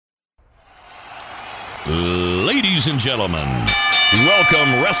Ladies and gentlemen,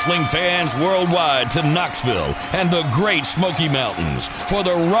 welcome wrestling fans worldwide to Knoxville and the Great Smoky Mountains for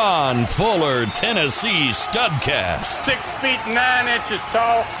the Ron Fuller Tennessee Studcast. 6 feet 9 inches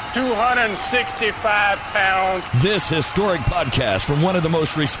tall, 265 pounds. This historic podcast from one of the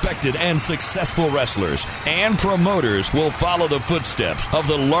most respected and successful wrestlers and promoters will follow the footsteps of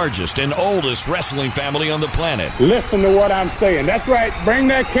the largest and oldest wrestling family on the planet. Listen to what I'm saying. That's right. Bring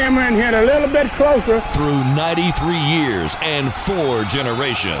that camera in here a little bit closer. Through 93 years and 4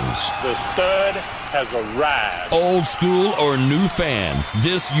 generations. The stud has arrived. Old school or new fan,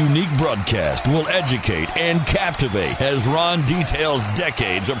 this unique broadcast will educate and captivate as Ron details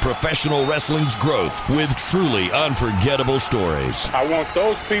decades of professional wrestling's growth with truly unforgettable stories. I want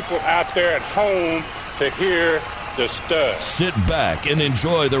those people out there at home to hear the stud. Sit back and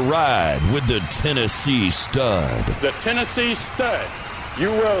enjoy the ride with the Tennessee Stud. The Tennessee Stud. You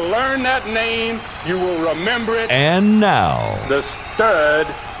will learn that name. You will remember it. And now, the stud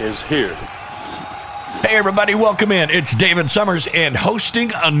is here. Hey everybody, welcome in. It's David Summers and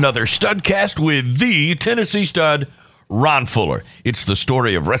hosting another Studcast with the Tennessee Stud, Ron Fuller. It's the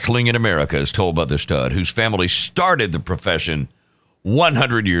story of wrestling in America as told by the stud, whose family started the profession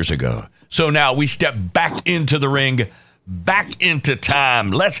 100 years ago. So now we step back into the ring, back into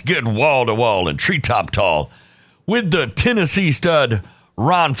time. Let's get wall to wall and treetop tall with the Tennessee Stud,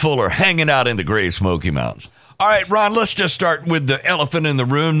 Ron Fuller, hanging out in the Great Smoky Mountains. All right, Ron, let's just start with the elephant in the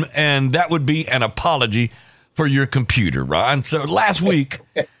room, and that would be an apology for your computer, Ron. So last week,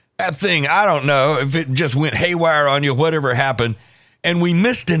 that thing, I don't know if it just went haywire on you, whatever happened, and we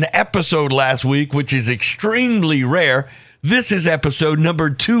missed an episode last week, which is extremely rare. This is episode number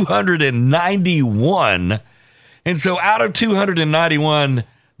 291, and so out of 291,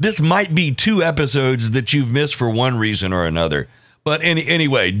 this might be 2 episodes that you've missed for one reason or another. But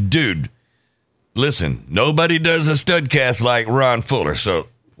anyway, dude, listen, nobody does a studcast like Ron Fuller, so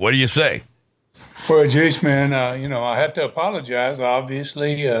what do you say? Well, Jace, man, I have to apologize,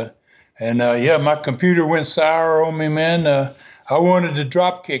 obviously. My computer went sour on me, man. I wanted to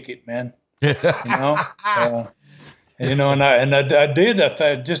drop kick it, man. I did.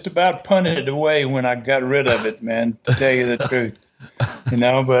 I just about punted it away when I got rid of it, man, to tell you the truth.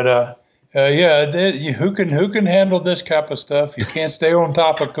 I did. Who can handle this type of stuff? You can't stay on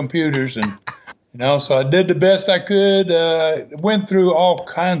top of computers, and so I did the best I could. Went through all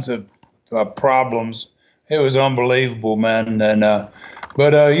kinds of problems. It was unbelievable, man. And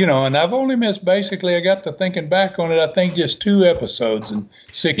and I've only missed basically. I got to thinking back on it. I think just 2 episodes in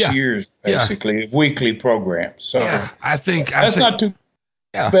 6 years, basically, of weekly programs. So I think that's not too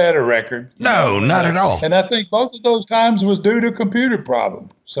bad a record. No, not at all. And I think both of those times was due to computer problem.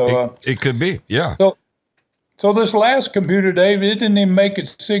 So it could be, yeah. So this last computer, Dave, it didn't even make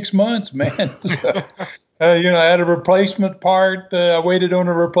it 6 months, man. So, I had a replacement part. I waited on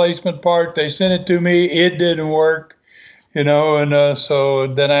a replacement part. They sent it to me. It didn't work, so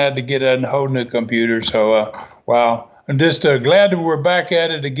then I had to get a whole new computer. So, wow. I'm just glad that we're back at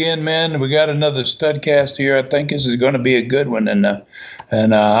it again, man. We got another Studcast here. I think this is going to be a good one, and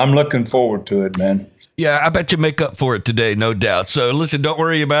I'm looking forward to it, man. Yeah, I bet you make up for it today, no doubt. So listen, don't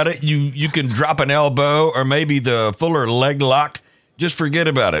worry about it. You can drop an elbow or maybe the Fuller leg lock. Just forget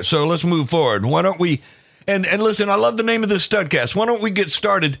about it. So let's move forward. Why don't we? And listen, I love the name of this Studcast. Why don't we get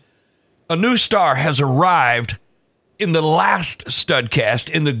started? A new star has arrived in the last Studcast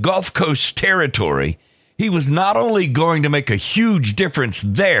in the Gulf Coast territory. He was not only going to make a huge difference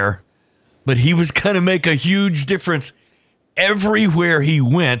there, but he was going to make a huge difference everywhere he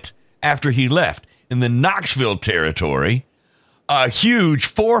went after he left. In the Knoxville territory, a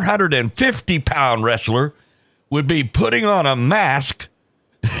huge 450-pound wrestler would be putting on a mask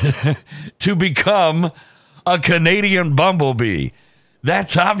to become a Canadian Bumble Bee.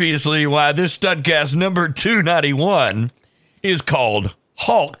 That's obviously why this Studcast number 291 is called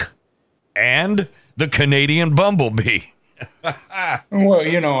Hulk and the Canadian Bumble Bee. Well,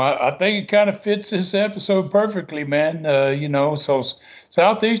 I think it kind of fits this episode perfectly, man. So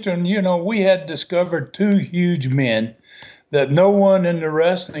Southeastern, we had discovered 2 huge men that no one in the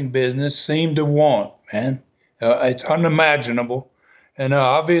wrestling business seemed to want, man. It's unimaginable. And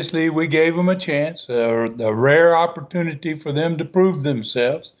obviously we gave them a chance, a rare opportunity for them to prove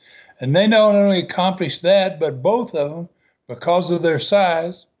themselves. And they not only accomplished that, but both of them, because of their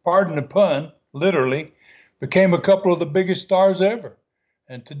size, pardon the pun, literally, became a couple of the biggest stars ever.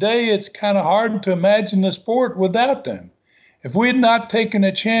 And today it's kind of hard to imagine the sport without them. If we had not taken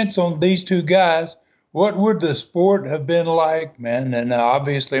a chance on these 2 guys, what would the sport have been like, man? And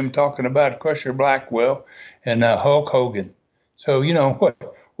obviously I'm talking about Crusher Blackwell and Hulk Hogan. So, what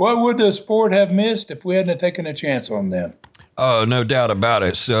what would the sport have missed if we hadn't taken a chance on them? Oh, no doubt about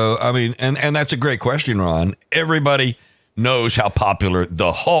it. So, I mean, and that's a great question, Ron. Everybody knows how popular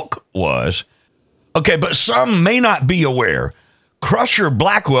the Hulk was. Okay, but some may not be aware. Crusher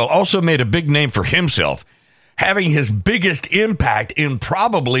Blackwell also made a big name for himself, having his biggest impact in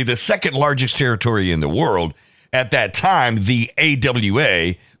probably the second largest territory in the world at that time, the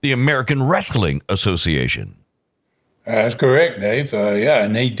AWA, the American Wrestling Association. That's correct, Dave. Yeah,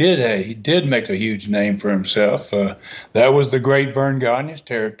 and he did make a huge name for himself. That was the Great Vern Gagne's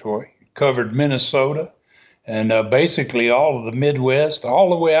territory. It covered Minnesota and basically all of the Midwest, all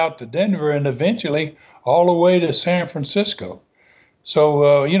the way out to Denver, and eventually all the way to San Francisco.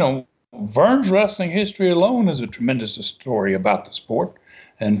 So, Vern's wrestling history alone is a tremendous story about the sport.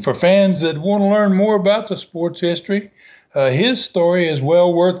 And for fans that want to learn more about the sport's history, his story is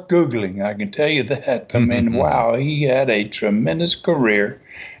well worth Googling. I can tell you that. I mean, wow, he had a tremendous career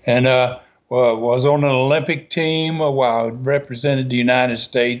and was on an Olympic team while represented the United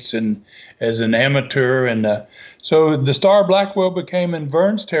States and as an amateur. And so the Star Blackwell became in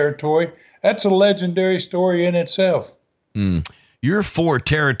Vern's territory. That's a legendary story in itself. Your 4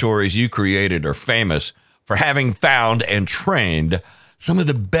 territories you created are famous for having found and trained some of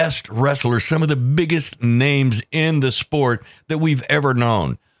the best wrestlers, some of the biggest names in the sport that we've ever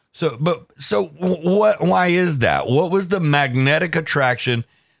known. So why is that? What was the magnetic attraction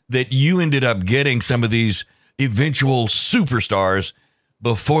that you ended up getting some of these eventual superstars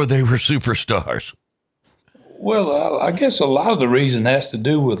before they were superstars? Well, I guess a lot of the reason has to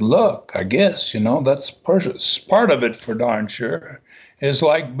do with luck, I guess. That's part of it for darn sure. It's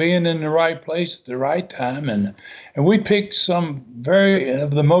like being in the right place at the right time. And we picked some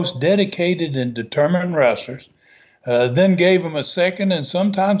of the most dedicated and determined wrestlers, then gave them a second and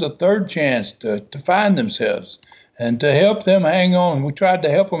sometimes a third chance to find themselves and to help them hang on. We tried to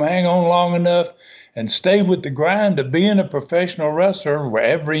help them hang on long enough and stay with the grind of being a professional wrestler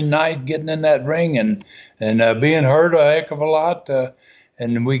every night, getting in that ring and being hurt a heck of a lot.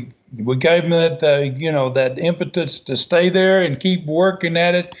 And we gave them that, that impetus to stay there and keep working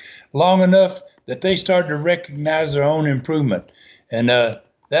at it long enough that they started to recognize their own improvement. And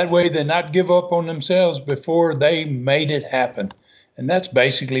that way they not give up on themselves before they made it happen. And that's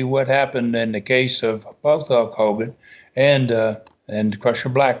basically what happened in the case of both Hulk Hogan and Crusher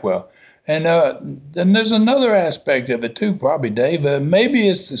Blackwell. And then there's another aspect of it too, probably, Dave. Maybe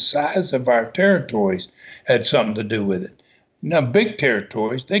it's the size of our territories had something to do with it. Now, big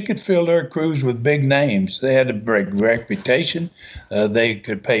territories, they could fill their crews with big names. They had a big reputation. They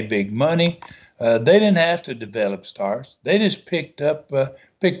could pay big money. They didn't have to develop stars. They just picked out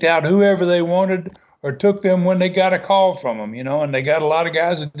whoever they wanted or took them when they got a call from them, and they got a lot of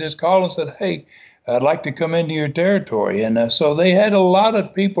guys that just called and said, hey, I'd like to come into your territory. And so they had a lot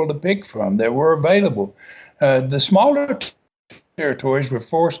of people to pick from that were available. The smaller territories were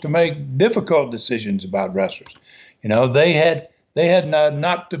forced to make difficult decisions about wrestlers. They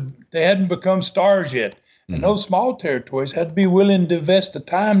hadn't become stars yet. And those small territories had to be willing to invest the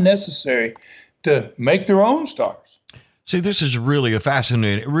time necessary to make their own stars. See, this is really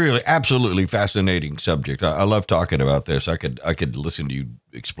absolutely fascinating subject. I love talking about this. I could listen to you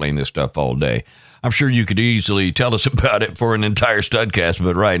explain this stuff all day. I'm sure you could easily tell us about it for an entire studcast,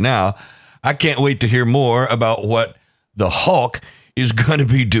 but right now, I can't wait to hear more about what the Hulk is going to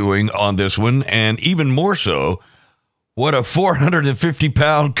be doing on this one, and even more so, what a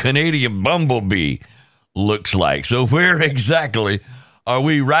 450-pound Canadian Bumble Bee looks like. So where exactly are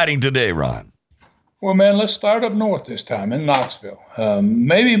we riding today, Ron? Well, man, let's start up north this time in Knoxville.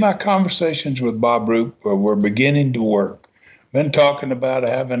 Maybe my conversations with Bob Roop were beginning to work. Been talking about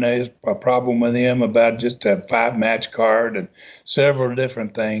having a problem with him about just a 5-match card and several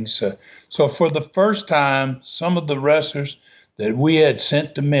different things. So for the first time, some of the wrestlers that we had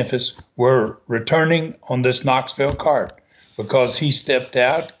sent to Memphis were returning on this Knoxville card because he stepped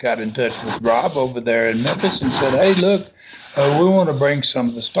out, got in touch with Rob over there in Memphis and said, hey, look, we want to bring some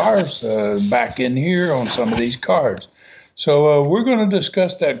of the stars back in here on some of these cards. So we're going to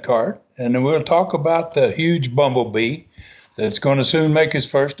discuss that card, and then we'll talk about the huge Bumblebee that's going to soon make his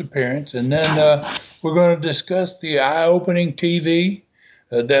first appearance. And then we're going to discuss the eye-opening TV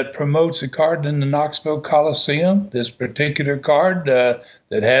that promotes the card in the Knoxville Coliseum, this particular card that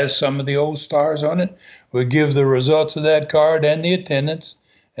has some of the old stars on it. We'll give the results of that card and the attendance.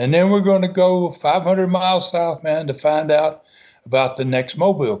 And then we're going to go 500 miles south, man, to find out about the next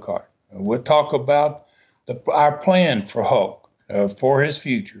Mobile card. We'll talk about our plan for Hulk, for his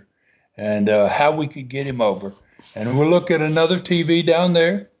future, and how we could get him over. And we'll look at another TV down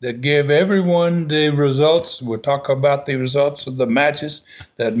there that give everyone the results. We'll talk about the results of the matches,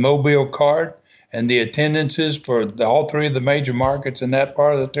 that Mobile card, and the attendances for all three of the major markets in that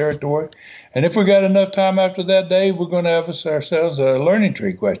part of the territory. And if we got enough time after that, Dave, we're going to have ourselves a learning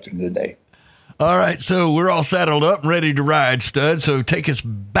tree question today. All right, so we're all saddled up, ready to ride, Stud. So take us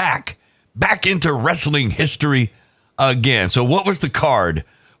back into wrestling history again. So what was the card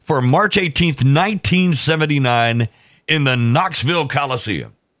for March 18th, 1979 in the Knoxville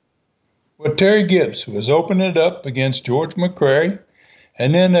Coliseum? Well, Terry Gibbs was opening it up against George McCrary,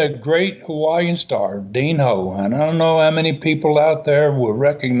 and then a great Hawaiian star, Dean Ho. And I don't know how many people out there will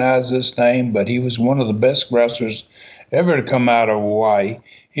recognize this name, but he was one of the best wrestlers ever to come out of Hawaii.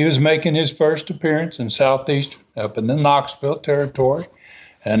 He was making his first appearance in Southeastern, up in the Knoxville territory,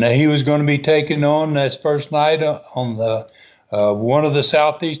 and he was going to be taking on his first night on the one of the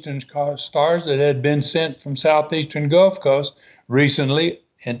Southeastern stars that had been sent from Southeastern Gulf Coast recently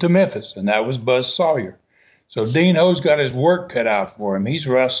into Memphis, and that was Buzz Sawyer. So Dean Ho's got his work cut out for him. He's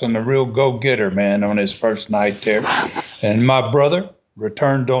wrestling a real go-getter, man, on his first night there. And my brother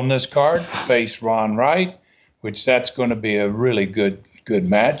returned on this card, faced Ron Wright, which that's going to be a really good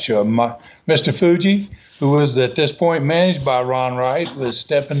match. Mr. Fuji, who was at this point managed by Ron Wright, was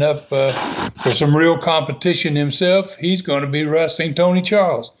stepping up for some real competition himself. He's going to be wrestling Tony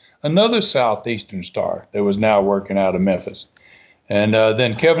Charles, another Southeastern star that was now working out of Memphis. And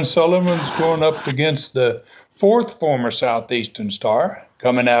then Kevin Sullivan's going up against the fourth former Southeastern star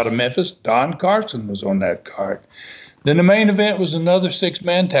coming out of Memphis. Don Carson was on that card. Then the main event was another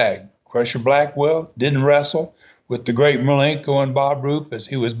six-man tag. Crusher Blackwell didn't wrestle with the great Malenko and Bob Roop as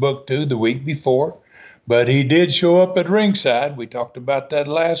he was booked to the week before, but he did show up at ringside. We talked about that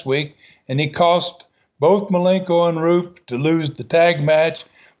last week, and he cost both Malenko and Roop to lose the tag match,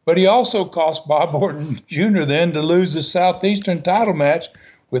 but he also cost Bob Orton Jr. then to lose the Southeastern title match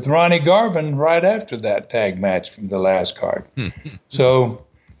with Ronnie Garvin right after that tag match from the last card.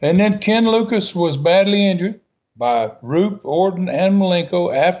 And then Ken Lucas was badly injured by Roop, Orton, and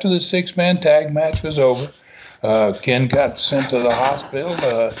Malenko after the six-man tag match was over. Ken got sent to the hospital.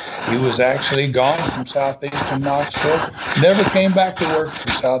 He was actually gone from Southeastern Knoxville. Never came back to work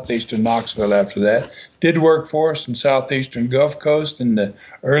for Southeastern Knoxville after that. Did work for us in Southeastern Gulf Coast in the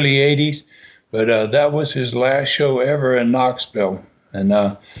early 80s, but that was his last show ever in Knoxville.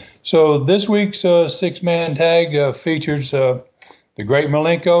 And so this week's six-man tag features the great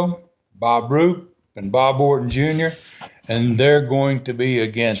Malenko, Bob Roop, and Bob Orton Jr., and they're going to be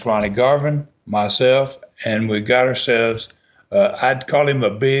against Ronnie Garvin, myself, and we got ourselves, I'd call him a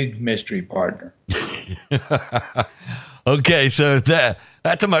big mystery partner. Okay, so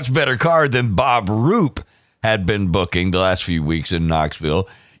that's a much better card than Bob Roop had been booking the last few weeks in Knoxville.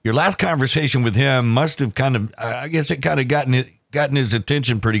 Your last conversation with him must have gotten his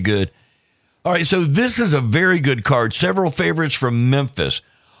attention pretty good. All right, so this is a very good card. Several favorites from Memphis.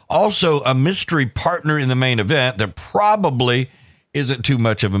 Also, a mystery partner in the main event that probably isn't too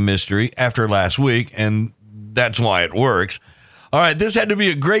much of a mystery after last week, and that's why it works. All right, this had to be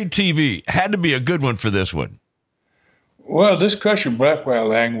a great TV. Had to be a good one for this one. Well, this Crusher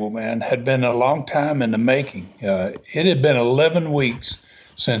Blackwell angle, man, had been a long time in the making. It had been 11 weeks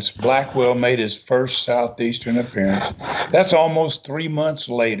since Blackwell made his first Southeastern appearance. That's almost 3 months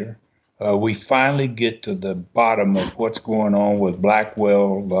later. We finally get to the bottom of what's going on with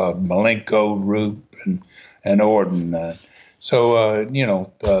Blackwell, Malenko, Roop, and Orton. So, the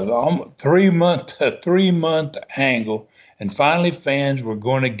 3-month angle, and finally fans were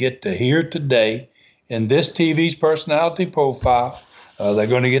going to get to hear today in this TV's personality profile. They're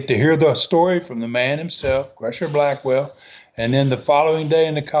going to get to hear the story from the man himself, Crusher Blackwell, and then the following day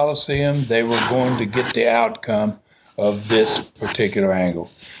in the Coliseum, they were going to get the outcome of this particular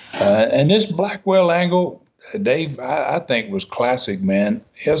angle. And this Blackwell angle, Dave, I think was classic, man.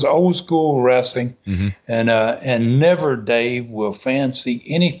 It was old school wrestling, and never, Dave, will fans see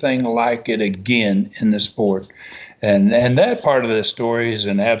anything like it again in the sport. And that part of the story is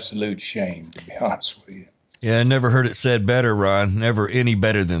an absolute shame, to be honest with you. Yeah, I never heard it said better, Ron. Never any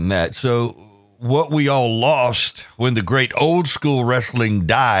better than that. So what we all lost when the great old school wrestling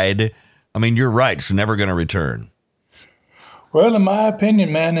died, I mean, you're right. It's never going to return. Well, in my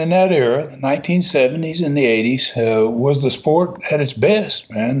opinion, man, in that era, the 1970s and the 80s, was the sport at its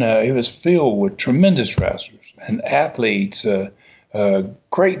best, man. It was filled with tremendous wrestlers and athletes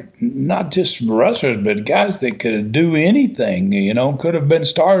great, not just wrestlers, but guys that could do anything, could have been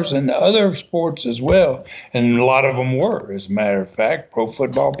stars in other sports as well. And a lot of them were, as a matter of fact, pro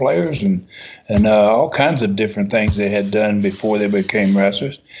football players and all kinds of different things they had done before they became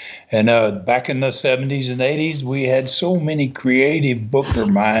wrestlers. And back in the 70s and 80s, we had so many creative booker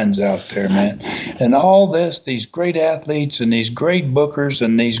minds out there, man. And all these great athletes and these great bookers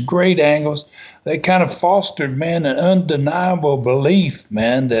and these great angles, they kind of fostered, man, an undeniable belief,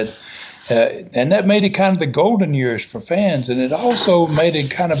 man, that and that made it kind of the golden years for fans. And it also made it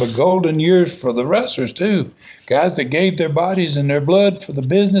kind of a golden years for the wrestlers, too. Guys that gave their bodies and their blood for the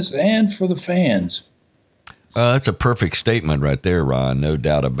business and for the fans. That's a perfect statement right there, Ron. No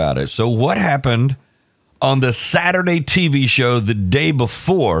doubt about it. So what happened on the Saturday TV show the day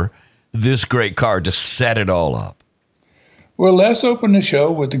before this great card to set it all up? Well, let's open the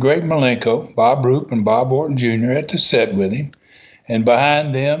show with the great Malenko, Bob Roop, and Bob Orton Jr. at the set with him. And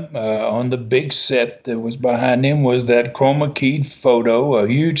behind them, on the big set that was behind him, was that chroma keyed photo, a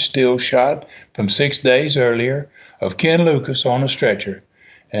huge still shot from 6 days earlier of Ken Lucas on a stretcher.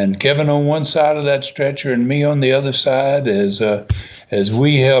 And Kevin on one side of that stretcher and me on the other side as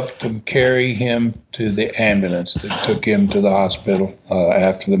we helped him carry him to the ambulance that took him to the hospital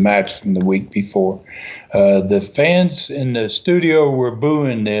after the match from the week before. The fans in the studio were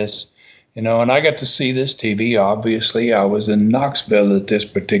booing this, and I got to see this TV, obviously. I was in Knoxville at this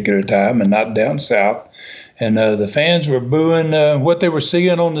particular time and not down south. And the fans were booing what they were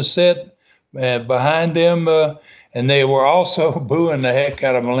seeing on the set behind them, and they were also booing the heck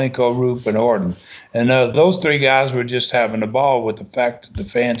out of Malenko, Roop, and Orton. And those three guys were just having a ball with the fact that the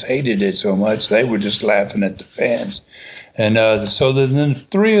fans hated it so much. They were just laughing at the fans. And so then the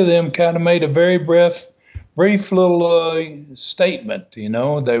three of them kind of made a very brief little statement.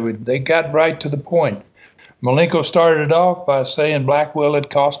 They got right to the point. Malenko started off by saying Blackwell had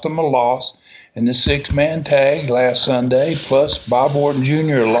cost him a loss in the 6-man tag last Sunday, plus Bob Orton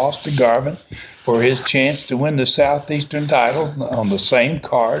Jr. lost to Garvin for his chance to win the Southeastern title on the same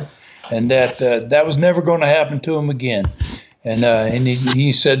card, and that was never going to happen to him again. And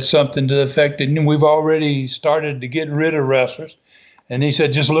he said something to the effect that we've already started to get rid of wrestlers. And he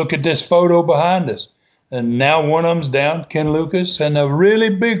said, just look at this photo behind us. And now one of them's down, Ken Lucas, and a really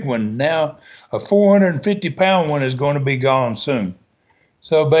big one. Now a 450-pound one is going to be gone soon.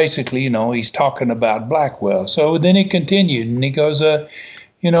 So basically, he's talking about Blackwell. So then he continued, and he goes,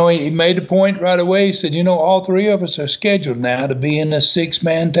 he made a point right away. He said, all three of us are scheduled now to be in a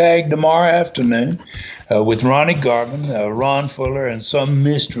 6-man tag tomorrow afternoon with Ronnie Garvin, Ron Fuller, and some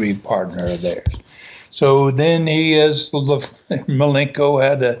mystery partner of theirs. So then Malenko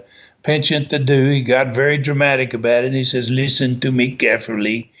had a penchant to do. He got very dramatic about it. And he says, listen to me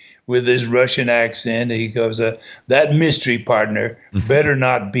carefully, with his Russian accent. He goes, that mystery partner better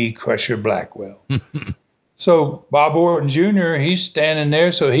not be Crusher Blackwell. So Bob Orton Jr., he's standing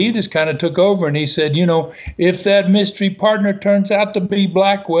there, so he just kind of took over, and he said, if that mystery partner turns out to be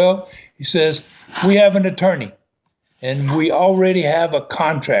Blackwell, he says, we have an attorney, and we already have a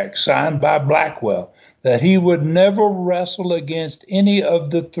contract signed by Blackwell that he would never wrestle against any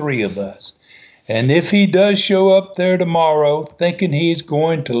of the three of us. And if he does show up there tomorrow thinking he's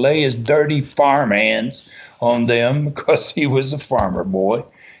going to lay his dirty farm hands on them because he was a farmer boy,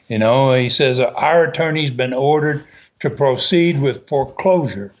 he says our attorney's been ordered to proceed with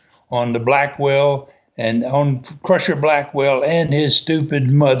foreclosure on the Blackwell and on Crusher Blackwell and his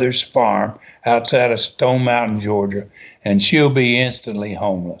stupid mother's farm outside of Stone Mountain, Georgia, and she'll be instantly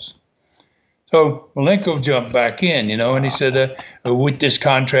homeless. So Malenko jumped back in, and he said, with this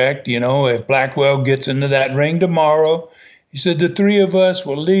contract, if Blackwell gets into that ring tomorrow, he said, the three of us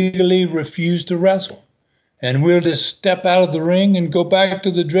will legally refuse to wrestle. And we'll just step out of the ring and go back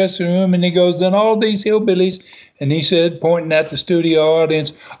to the dressing room. And he goes, then all these hillbillies, and he said, pointing at the studio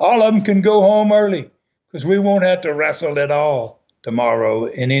audience, all of them can go home early because we won't have to wrestle at all tomorrow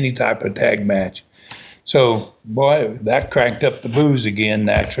in any type of tag match. So, boy, that cranked up the booze again,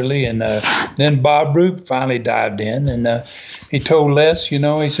 naturally. And then Bob Roop finally dived in, and he told Les,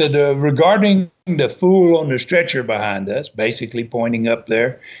 he said, regarding the fool on the stretcher behind us, basically pointing up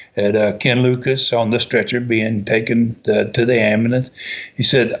there at Ken Lucas on the stretcher being taken to the ambulance, he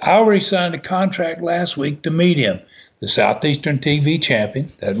said, I already signed a contract last week to meet him, the Southeastern TV champion.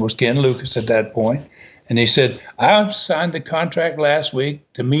 That was Ken Lucas at that point. And he said, I signed the contract last week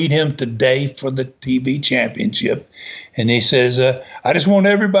to meet him today for the TV championship. And he says, I just want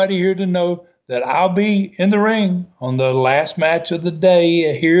everybody here to know that I'll be in the ring on the last match of the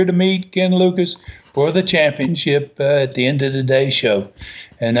day, here to meet Ken Lucas for the championship at the end of the day show.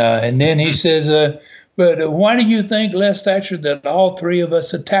 And then he says, But why do you think, Les Thatcher, that all three of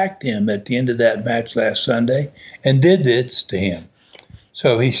us attacked him at the end of that match last Sunday and did this to him?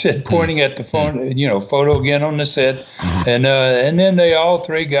 So he said, pointing at the phone, photo again on the set, and then they all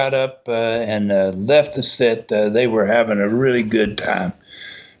three got up and left the set. They were having a really good time.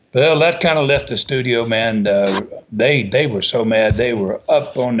 Well, that kind of left the studio, man. They were so mad. They were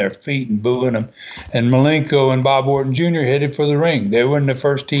up on their feet and booing them. And Malenko and Bob Orton Jr. headed for the ring. They were in the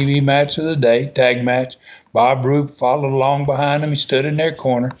first TV match of the day, tag match. Bob Roop followed along behind them. He stood in their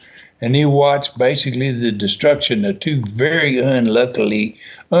corner, and he watched basically the destruction of two very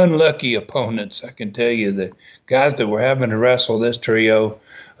unlucky opponents. I can tell you the guys that were having to wrestle this trio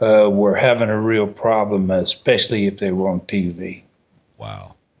were having a real problem, especially if they were on TV.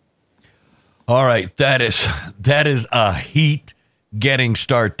 Wow. All right, that is a heat-getting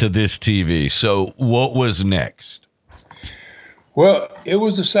start to this TV. So what was next? Well, it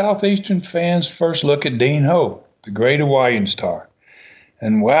was the Southeastern fans' first look at Dean Ho, the great Hawaiian star.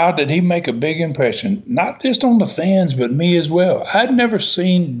 And wow, did he make a big impression, not just on the fans, but me as well. I'd never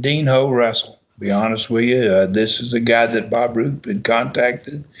seen Dean Ho wrestle, to be honest with you. This is a guy that Bob Roop had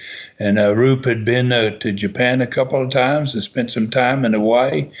contacted. And Roop had been to Japan a couple of times and spent some time in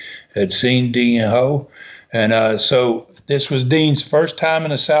Hawaii, had seen Dean Ho. And so this was Dean's first time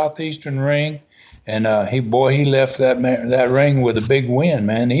in a Southeastern ring. And he left that ring with a big win,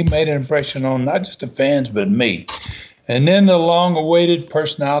 man. He made an impression on not just the fans, but me. And then the long-awaited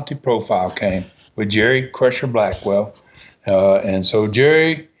personality profile came with Jerry Crusher Blackwell. And so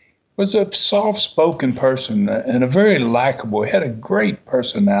Jerry was a soft-spoken person and a very likable. He had a great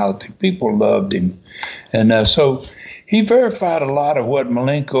personality. People loved him. And so he verified a lot of what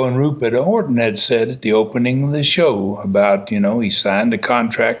Malenko and Roop and Orton had said at the opening of the show about, he signed a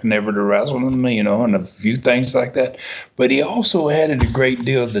contract never to wrestle him, and a few things like that. But he also added a great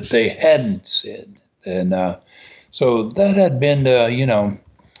deal that they hadn't said. And so that had been,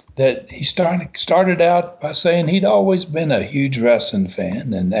 that he started out by saying he'd always been a huge wrestling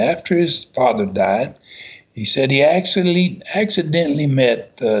fan. And after his father died, he said he accidentally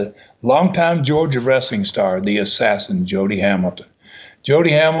met longtime Georgia wrestling star, the Assassin, Jody Hamilton.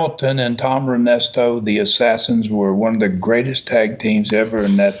 Jody Hamilton and Tom Ernesto, the Assassins, were one of the greatest tag teams ever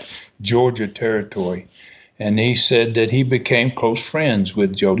in that Georgia territory. And he said that he became close friends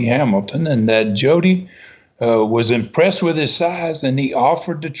with Jody Hamilton and that Jody was impressed with his size, and he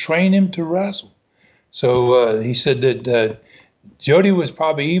offered to train him to wrestle. So he said that Jody was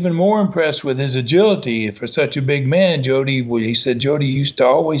probably even more impressed with his agility for such a big man. He said, Jody used to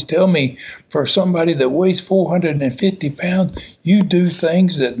always tell me, for somebody that weighs 450 pounds, you do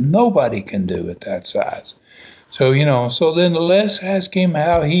things that nobody can do at that size. So, so then Les asked him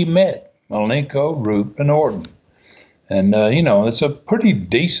how he met Malenko, Roop, and Orton. And, it's a pretty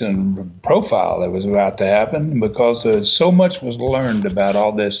decent profile that was about to happen because so much was learned about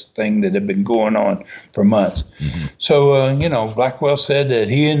all this thing that had been going on for months. Mm-hmm. So, Blackwell said that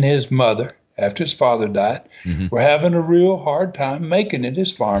he and his mother, after his father died, were having a real hard time making it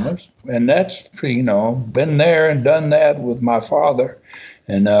as farmers. And that's, been there and done that with my father.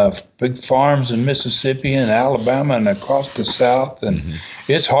 And big farms in Mississippi and Alabama and across the South. And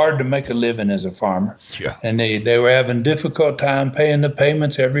it's hard to make a living as a farmer. Yeah. And they were having difficult time paying the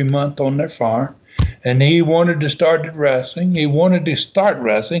payments every month on their farm. And he wanted to start wrestling. He wanted to start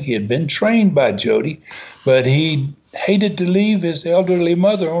wrestling. He had been trained by Jody, but he hated to leave his elderly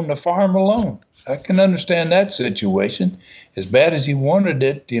mother on the farm alone. I can understand that situation. As bad as he wanted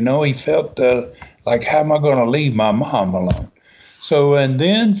it, he felt like, how am I going to leave my mom alone? So, and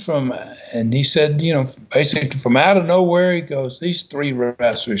he said, basically from out of nowhere, he goes, these three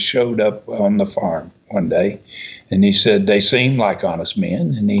wrestlers showed up on the farm one day. And he said, they seemed like honest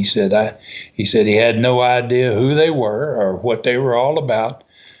men. And he said, he had no idea who they were or what they were all about.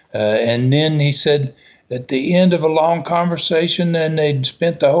 And then he said, at the end of a long conversation, and they'd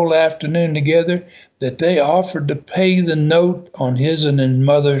spent the whole afternoon together, that they offered to pay the note on his and his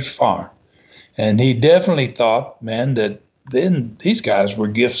mother's farm. And he definitely thought, man, that then these guys were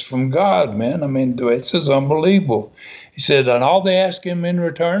gifts from God, man. I mean, this is unbelievable. He said, and all they asked him in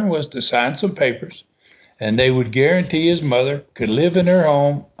return was to sign some papers, and they would guarantee his mother could live in her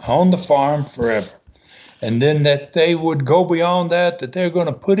home on the farm forever. And then that they would go beyond that they're going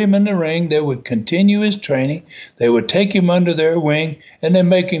to put him in the ring. They would continue his training. They would take him under their wing, and then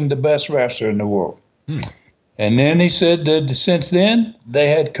make him the best wrestler in the world. And then he said that since then, they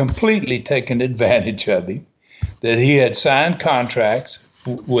had completely taken advantage of him, that he had signed contracts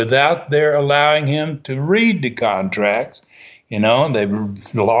without their allowing him to read the contracts. The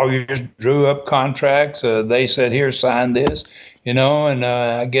lawyers drew up contracts. They said, here, sign this. And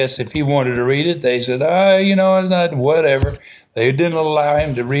I guess if he wanted to read it, they said, it's not, whatever. They didn't allow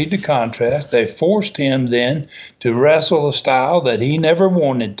him to read the contract. They forced him then to wrestle a style that he never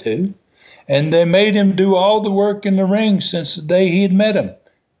wanted to. And they made him do all the work in the ring since the day he had met him.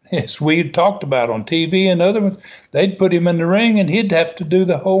 As we had talked about on TV and other ones, they'd put him in the ring and he'd have to do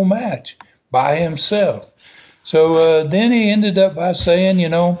the whole match by himself. So then he ended up by saying,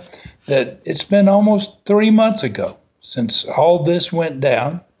 that it's been almost 3 months ago since all this went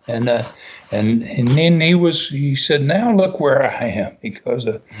down. And then he said, now look where I am, because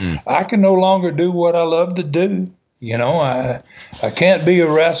I can no longer do what I love to do. I can't be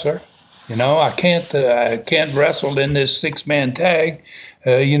a wrestler. I can't wrestle in this 6-man tag,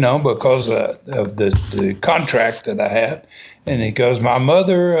 because of the contract that I have. And he goes, my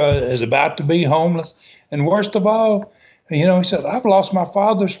mother is about to be homeless. And worst of all, he said, I've lost my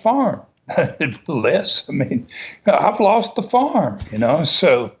father's farm. I've lost the farm,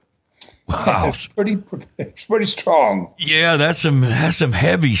 so. Wow. It's pretty strong. Yeah, that's some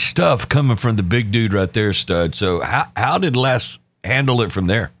heavy stuff coming from the big dude right there, Stud. So how did Les handle it from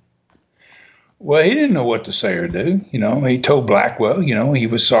there? Well, he didn't know what to say or do. He told Blackwell, he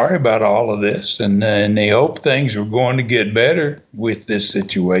was sorry about all of this, and he hoped things were going to get better with this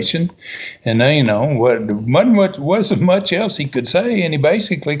situation. And then, wasn't much else he could say, and he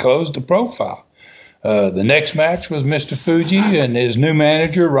basically closed the profile. The next match was Mr. Fuji and his new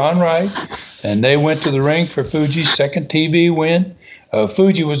manager, Ron Wright, and they went to the ring for Fuji's second TV win.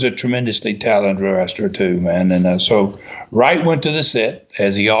 Fuji was a tremendously talented wrestler too, man. And so Wright went to the set,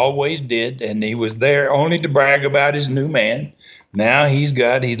 as he always did, and he was there only to brag about his new man. Now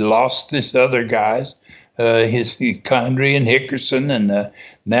he'd lost his other guys, his Condrey and Hickerson, and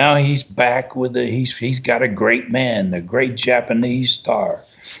now he's back with he's got a great man, a great Japanese star.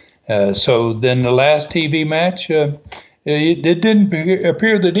 So then the last TV match, it didn't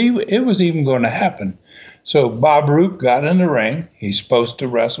appear that it was even going to happen. So Bob Roop got in the ring. He's supposed to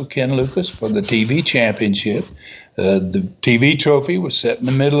wrestle Ken Lucas for the TV championship. The TV trophy was set in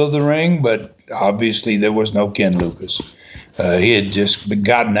the middle of the ring, but obviously there was no Ken Lucas. He had just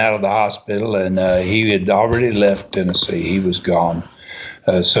gotten out of the hospital, and he had already left Tennessee. He was gone.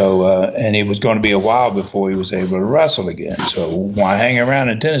 And it was going to be a while before he was able to wrestle again. So why hang around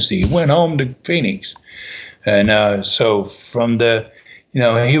in Tennessee? He went home to Phoenix. And so from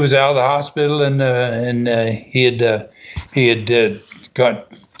he was out of the hospital, and he had got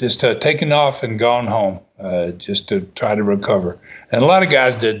just taken off and gone home just to try to recover. And a lot of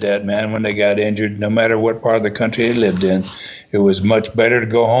guys did that, man, when they got injured, no matter what part of the country they lived in. It was much better to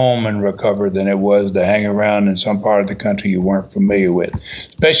go home and recover than it was to hang around in some part of the country you weren't familiar with,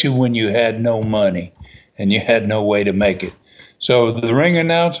 especially when you had no money and you had no way to make it. So the ring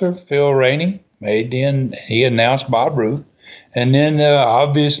announcer, Phil Rainey, he announced Bob Roop. And then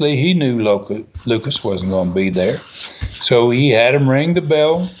obviously he knew Lucas wasn't going to be there. So he had him ring the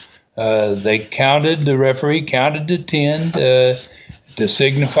bell. The referee counted to 10 to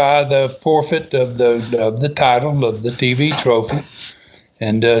signify the forfeit of the title of the TV trophy.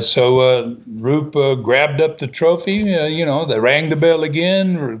 And so Roop grabbed up the trophy. They rang the bell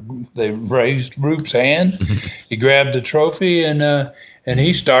again. They raised Roop's hand. He grabbed the trophy, and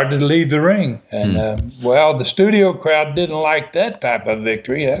he started to leave the ring. And, the studio crowd didn't like that type of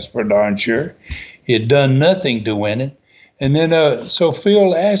victory. That's for darn sure. He had done nothing to win it. And then, so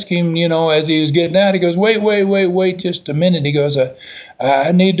Phil asked him, as he was getting out, he goes, wait just a minute. He goes,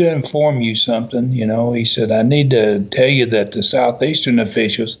 I need to inform you something. He said, I need to tell you that the Southeastern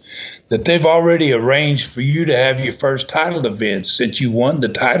officials, that they've already arranged for you to have your first title defense. Since you won the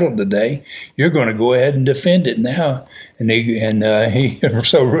title today, you're going to go ahead and defend it now.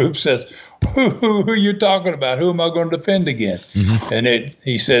 So Roop says, who are you talking about? Who am I going to defend against? Mm-hmm. And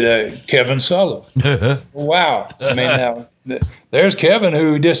he said, Kevin Sullivan. Wow. I mean, now, there's Kevin,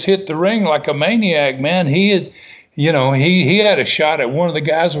 who just hit the ring like a maniac, man. He had, he had a shot at one of the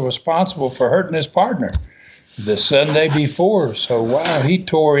guys who was responsible for hurting his partner the Sunday before. So, wow, he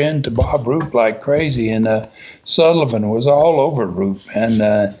tore into Bob Roop like crazy. And Sullivan was all over Roop.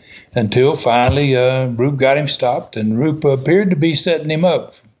 And until finally Roop got him stopped, and Roop appeared to be setting him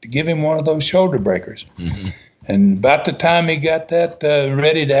up to give him one of those shoulder breakers. Mm-hmm. And about the time he got that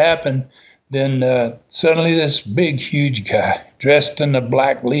ready to happen, then suddenly this big, huge guy dressed in a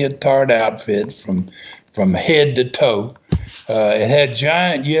black leotard outfit from head to toe. It had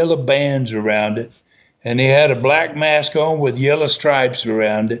giant yellow bands around it, and he had a black mask on with yellow stripes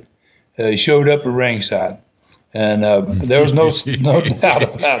around it. He showed up at ringside. And there was no doubt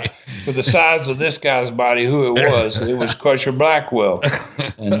about it. With the size of this guy's body, who it was Crusher Blackwell.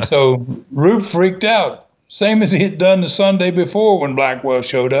 And so Roop freaked out. same as he had done the Sunday before when Blackwell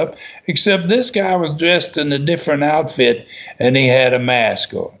showed up, except this guy was dressed in a different outfit and he had a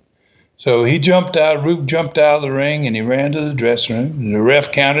mask on. So he jumped out, Roop jumped out of the ring and he ran to the dressing room. The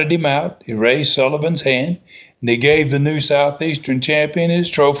ref counted him out. He raised Sullivan's hand and he gave the new Southeastern champion his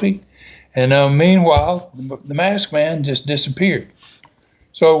trophy. And meanwhile, the masked man just disappeared.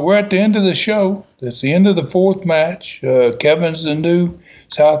 So we're at the end of the show. It's the end of the fourth match. Kevin's the new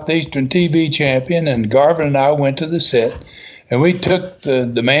Southeastern TV champion, and Garvin and I went to the set, and we took the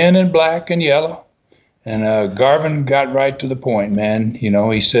man in black and yellow, and Garvin got right to the point, man. You know,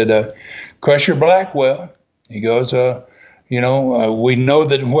 he said, Crusher Blackwell. He goes, we know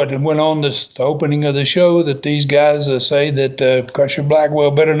that what went on this opening of the show, that these guys say that Crusher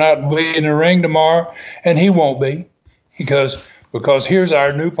Blackwell better not be in the ring tomorrow, and he won't be. He goes, because here's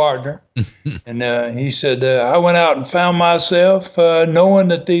our new partner. And he said, I went out and found myself, knowing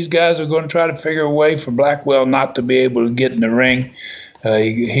that these guys are going to try to figure a way for Blackwell not to be able to get in the ring.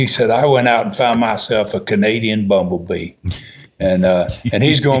 He said, I went out and found myself a Canadian Bumble Bee. And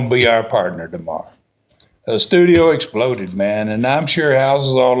he's going to be our partner tomorrow. The studio exploded, man. And I'm sure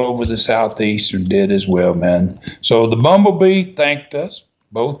houses all over the Southeastern did as well, man. So the Bumblebee thanked us,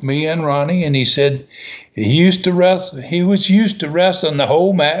 both me and Ronnie, and he said he was used to wrestling the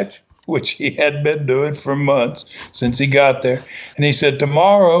whole match, which he had been doing for months since he got there. And he said,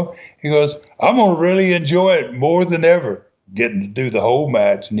 tomorrow, he goes, I'm going to really enjoy it more than ever, getting to do the whole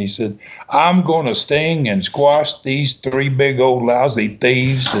match. And he said, I'm going to sting and squash these three big old lousy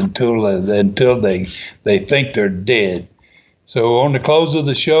thieves until they think they're dead. So on the close of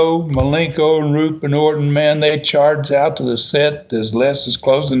the show, Malenko and Roop and Orton, man, they charged out to the set as Les is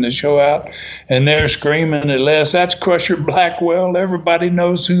closing the show out, and they're screaming at Les, that's Crusher Blackwell. Everybody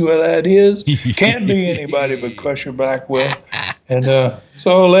knows who that is. Can't be anybody but Crusher Blackwell. And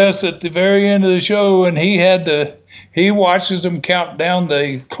so Les, at the very end of the show, and he watches them count down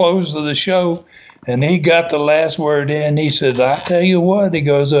the close of the show, and he got the last word in. He said, I tell you what, he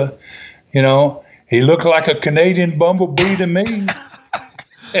goes, he looked like a Canadian bumblebee to me.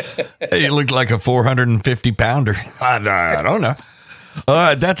 He looked like a 450-pounder. I don't know. All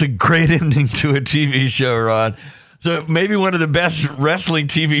right, that's a great ending to a TV show, Ron. So maybe one of the best wrestling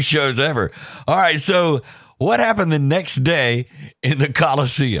TV shows ever. All right, so what happened the next day in the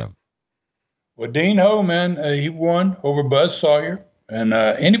Coliseum? Well, Dean Ho, man, he won over Buzz Sawyer. And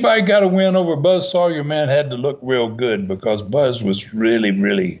anybody got a win over Buzz Sawyer, man, had to look real good because Buzz was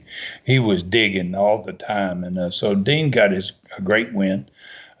really, he was digging all the time. And so Dean got a great win.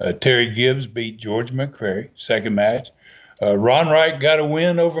 Terry Gibbs beat George McCrary, second match. Ron Wright got a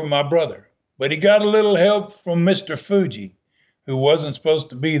win over my brother, but he got a little help from Mr. Fuji, who wasn't supposed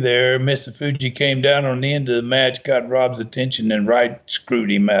to be there. Mr. Fuji came down on the end of the match, got Rob's attention, and Wright screwed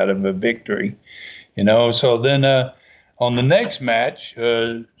him out of a victory. So then on the next match,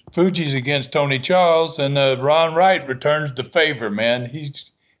 Fuji's against Tony Charles, and Ron Wright returns the favor, man.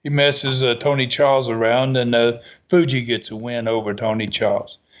 He messes Tony Charles around, and Fuji gets a win over Tony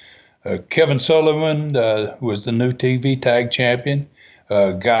Charles. Kevin Sullivan, who was the new TV tag champion,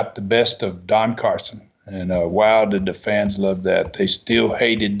 got the best of Don Carson. And wow, did the fans love that. They still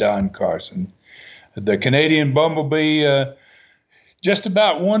hated Don Carson. The Canadian Bumblebee just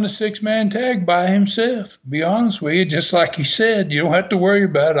about won the six-man tag by himself, to be honest with you. Just like he said, you don't have to worry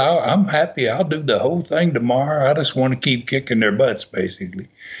about it. I'm happy. I'll do the whole thing tomorrow. I just want to keep kicking their butts, basically.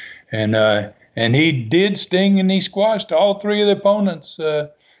 And he did sting, and he squashed all three of the opponents,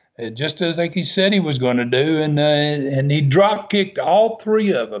 just as like he said he was going to do. And he drop-kicked all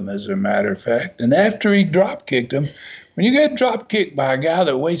three of them, as a matter of fact. And after he drop-kicked them, when you get drop-kicked by a guy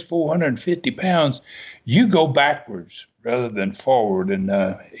that weighs 450 pounds, you go backwards rather than forward.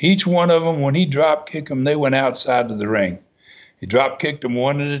 And each one of them, when he drop-kicked them, they went outside of the ring. He drop-kicked them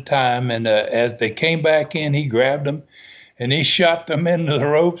one at a time, and as they came back in, he grabbed them, and he shot them into the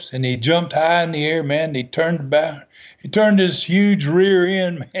ropes, and he jumped high in the air, man. He turned his huge rear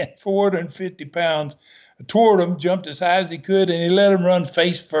end, man, 450 pounds, toward him, jumped as high as he could, and he let him run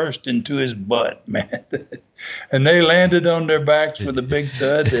face first into his butt, man. And they landed on their backs with a big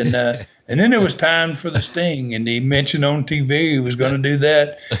thud, and then it was time for the sting, and he mentioned on TV he was going to do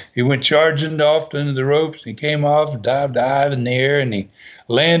that. He went charging off into the ropes, and he came off, dived in the air, and he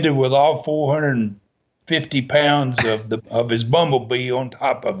landed with all 450 pounds of his bumblebee on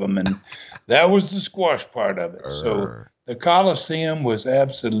top of him, and that was the squash part of it. So the Coliseum was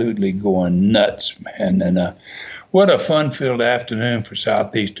absolutely going nuts, man, and what a fun-filled afternoon for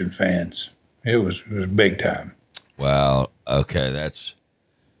Southeastern fans. It was big time. Wow. Okay, that's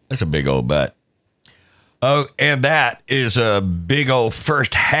a big old bet. Oh, and that is a big old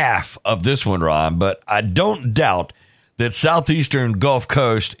first half of this one, Ron. But I don't doubt that Southeastern Gulf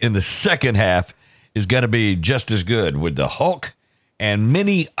Coast in the second half is going to be just as good with the Hulk and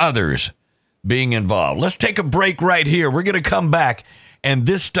many others being involved. Let's take a break right here. We're going to come back, and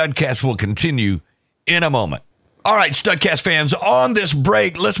this Studcast will continue in a moment. All right, Studcast fans, on this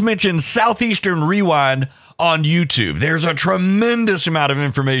break, let's mention Southeastern Rewind on YouTube. There's a tremendous amount of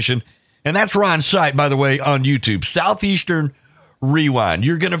information, and that's Ron's site, by the way, on YouTube, Southeastern Rewind.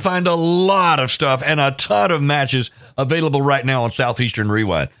 You're going to find a lot of stuff and a ton of matches available right now on Southeastern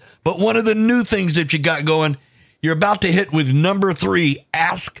Rewind. But one of the new things that you got going, you're about to hit with number 3,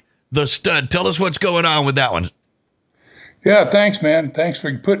 Ask the Stud. Tell us what's going on with that one. Yeah, thanks, man. Thanks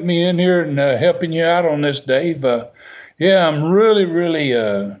for putting me in here and helping you out on this, Dave. I'm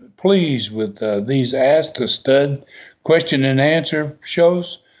really pleased with these Ask the Stud question and answer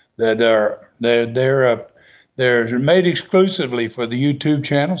shows that they're made exclusively for the YouTube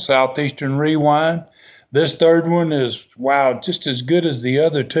channel, Southeastern Rewind. This third one is, just as good as the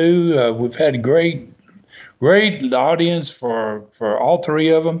other two. We've had great audience for all three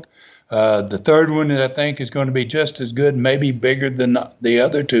of them. The third one, I think, is going to be just as good, maybe bigger than the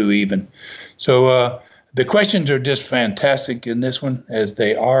other two even. So the questions are just fantastic in this one, as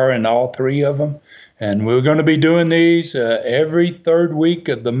they are in all three of them. And we're going to be doing these every third week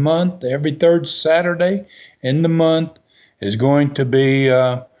of the month. Every third Saturday in the month is going to be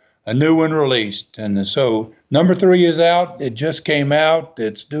a new one released. And so number 3 is out. It just came out.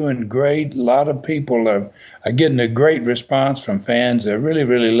 It's doing great. A lot of people are getting a great response from fans. They're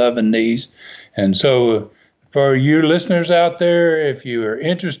really loving these. And so for you listeners out there, if you are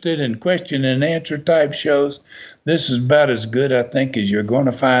interested in question and answer type shows, this is about as good, I think, as you're going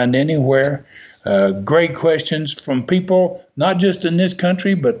to find anywhere. Great questions from people, not just in this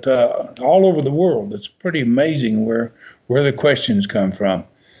country, but all over the world. It's pretty amazing where the questions come from.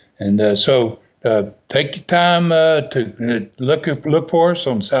 And so take your time to look for us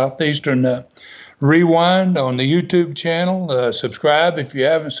on Southeastern Rewind on the YouTube channel. Subscribe if you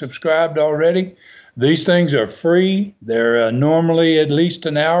haven't subscribed already. These things are free. They're normally at least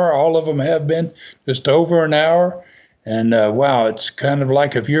an hour. All of them have been just over an hour. And it's kind of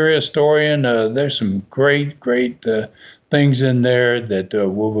like if you're a historian, there's some great things in there that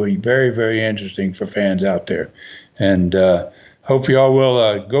will be very interesting for fans out there. And hope you all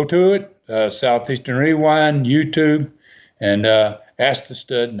will go to it, Southeastern Rewind, YouTube, and Ask the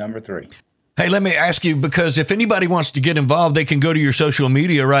Stud number 3. Hey, let me ask you, because if anybody wants to get involved, they can go to your social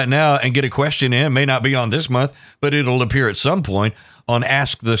media right now and get a question in. It may not be on this month, but it'll appear at some point on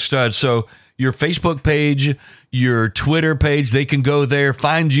Ask the Stud. So your Facebook page, your Twitter page, they can go there,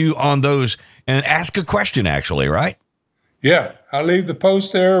 find you on those, and ask a question, actually, right? Yeah, I leave the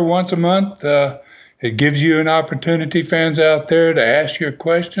post there once a month. It gives you an opportunity, fans out there, to ask your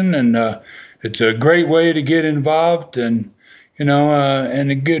question, and it's a great way to get involved and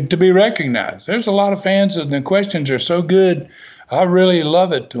good to be recognized. There's a lot of fans, and the questions are so good. I really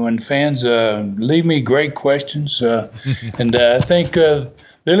love it when fans leave me great questions, and I think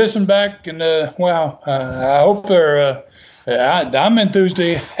they listen back, and I hope they're. I'm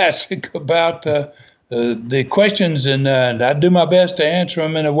enthusiastic about the questions, and I do my best to answer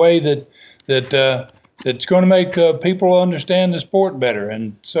them in a way that's going to make people understand the sport better.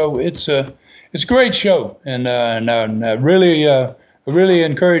 And so it's a great show, and I really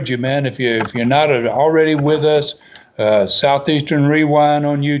encourage you, man. If you're not already with us, Southeastern Rewind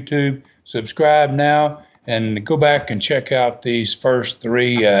on YouTube, subscribe now. And go back and check out these first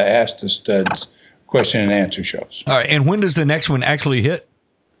 3 Ask the Studs question and answer shows. All right. And when does the next one actually hit?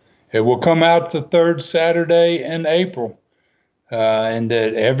 It will come out the third Saturday in April. And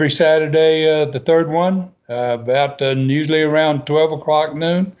every Saturday, the third one, about usually around 12 o'clock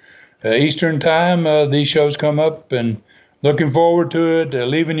noon Eastern time, these shows come up. And looking forward to it,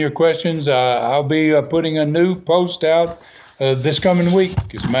 leaving your questions. I'll be putting a new post out this coming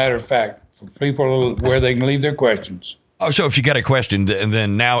week, as a matter of fact, for people where they can leave their questions. Oh, so if you got a question,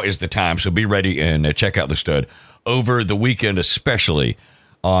 then now is the time. So be ready and check out the Stud over the weekend, especially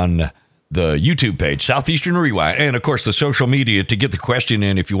on the YouTube page, Southeastern Rewind, and, of course, the social media to get the question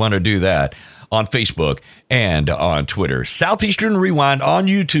in if you want to do that on Facebook and on Twitter. Southeastern Rewind on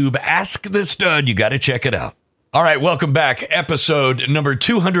YouTube. Ask the Stud. You got to check it out. All right, welcome back. Episode number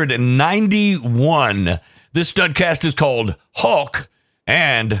 291. This Studcast is called Hulk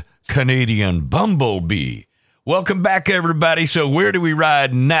and Canadian Bumble Bee. Welcome back, everybody. So where do we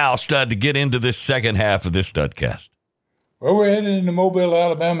ride now, Stud, to get into this second half of this Studcast? Well, we're headed into Mobile,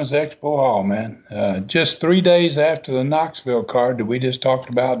 Alabama's Expo Hall, man. Just 3 days after the Knoxville card that we just talked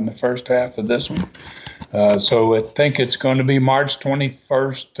about in the first half of this one. So I think it's going to be March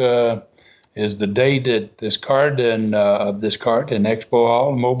 21st is the date at this card in Expo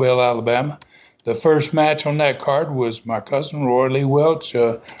Hall, Mobile, Alabama. The first match on that card was my cousin Roy Lee Welch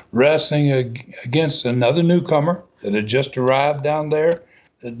wrestling against another newcomer that had just arrived down there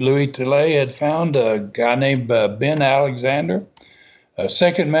that Louis Tillet had found, a guy named Ben Alexander.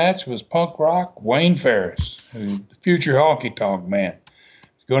 Second match was punk rock Wayne Ferris, the future Honky Tonk Man.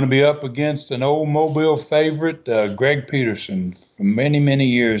 He's going to be up against an old Mobile favorite, Greg Peterson, for many, many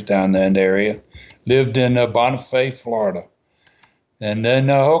years down there in the area. Lived in Bonifay, Florida. And then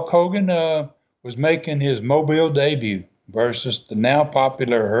Hulk Hogan was making his Mobile debut versus the now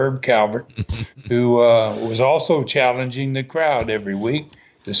popular Herb Calvert, who was also challenging the crowd every week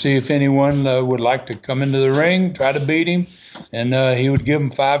to see if anyone would like to come into the ring, try to beat him, and he would give them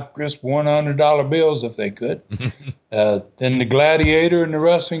 5 crisp $100 bills if they could. Then the Gladiator and the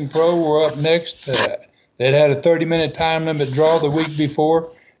Wrestling Pro were up next. They'd had a 30-minute time limit draw the week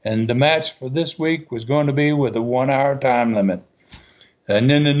before, and the match for this week was going to be with a 1-hour time limit. And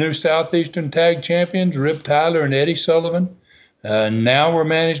then the new Southeastern Tag Champions, Rip Tyler and Eddie Sullivan, now were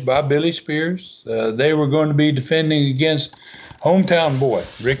managed by Billy Spears. They were going to be defending against hometown boy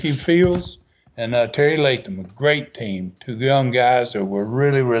Ricky Fields and Terry Latham, a great team, 2 young guys that were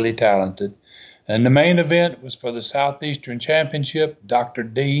really, really talented. And the main event was for the Southeastern Championship. Dr.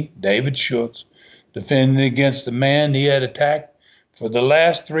 D, David Schultz, defending against the man he had attacked for the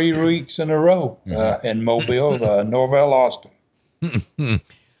last 3 weeks in a row in Mobile, Norvell Austin.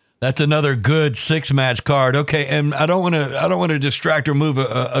 That's another good 6-match card. Okay, and I don't want to distract or move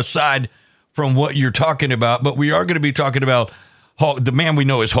aside from what you're talking about, but we are going to be talking about the man we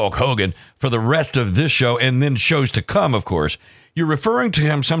know as Hulk Hogan for the rest of this show and then shows to come, of course. You're referring to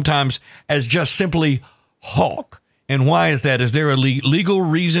him sometimes as just simply Hulk. And why is that? Is there a legal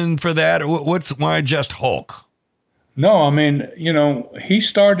reason for that? Why just Hulk? No, I mean, he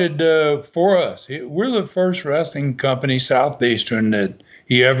started for us. We're the first wrestling company, Southeastern, that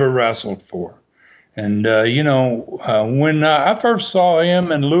he ever wrestled for. And, when I first saw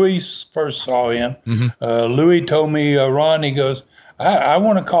him and Louis first saw him, Louis told me, Ron, he goes, I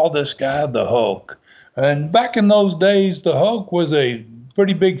want to call this guy the Hulk. And back in those days, the Hulk was a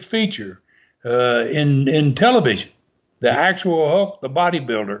pretty big feature in television. The actual Hulk, the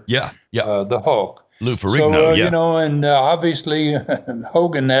bodybuilder. Yeah. The Hulk. Lou Ferrigno, yeah. And obviously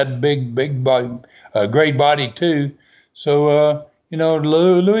Hogan had big body, great body too. So,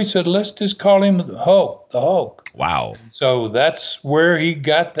 Louis said, let's just call him the Hulk. Wow. So that's where he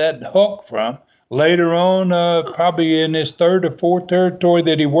got that Hulk from. Later on, probably in his 3rd or 4th territory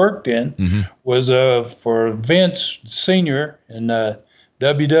that he worked in, was for Vince Sr. in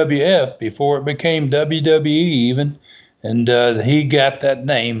WWF before it became WWE even. And he got that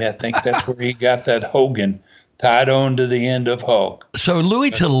name. I think that's where he got that Hogan tied on to the end of Hulk. So Louis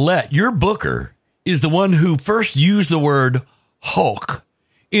Tillet, your booker, is the one who first used the word Hulk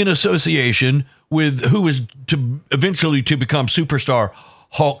in association with who was eventually to become superstar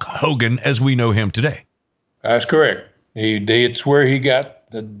Hulk Hogan as we know him today. That's correct. It's where he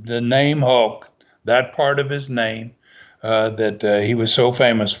got the name Hulk. That part of his name that he was so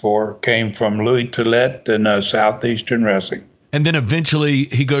famous for came from Louis Tillet and Southeastern Wrestling. And then eventually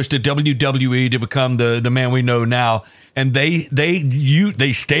he goes to WWE to become the man we know now. And they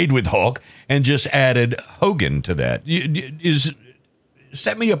stayed with Hulk and just added Hogan to that.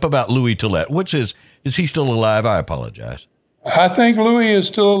 Set me up about Louis Tillet. Is he still alive? I apologize. I think Louis is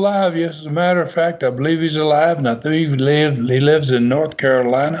still alive. Yes, as a matter of fact, I believe he's alive, and I think he lives in North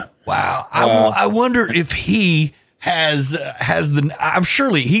Carolina. Wow. I wonder if he has the. I'm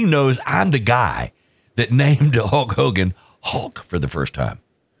surely he knows I'm the guy that named Hulk Hogan Hulk for the first time.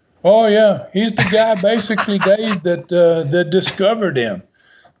 Oh yeah, he's the guy basically, Dave, that discovered him,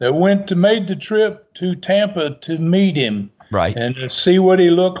 that made the trip to Tampa to meet him. Right. And to see what he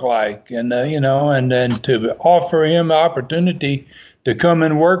looked like, and and then to offer him the opportunity to come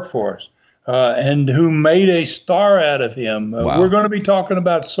and work for us, and who made a star out of him. Wow. We're going to be talking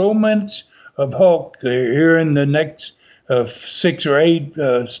about so much of Hulk here in the next 6 or 8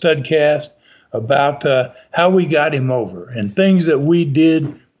 studcast about how we got him over and things that we did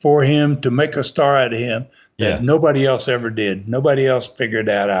for him to make a star out of him that nobody else ever did. Nobody else figured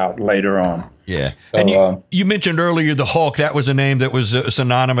that out later on. Yeah. And you mentioned earlier the Hulk. That was a name that was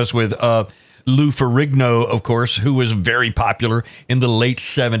synonymous with Lou Ferrigno, of course, who was very popular in the late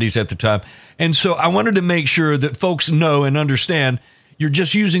 70s at the time. And so I wanted to make sure that folks know and understand you're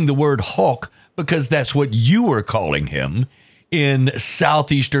just using the word Hulk because that's what you were calling him in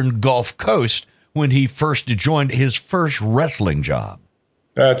Southeastern Gulf Coast when he first joined his first wrestling job.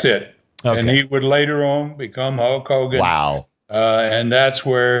 That's it. And he would later on become Hulk Hogan. Wow. And that's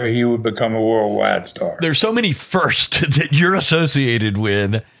where he would become a worldwide star. There's so many firsts that you're associated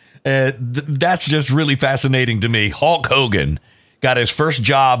with. That's just really fascinating to me. Hulk Hogan got his first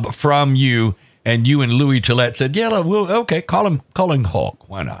job from you, and you and Louis Tillett said, yeah, okay, call him Hulk.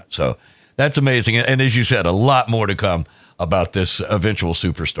 Why not? So that's amazing. And as you said, a lot more to come about this eventual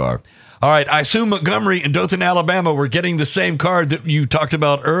superstar. All right, I assume Montgomery and Dothan, Alabama were getting the same card that you talked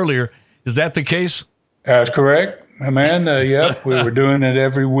about earlier. Is that the case? That's correct. Man, yep, we were doing it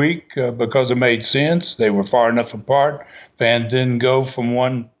every week because it made sense. They were far enough apart. Fans didn't go from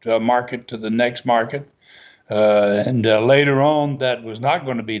one market to the next market. And later on, that was not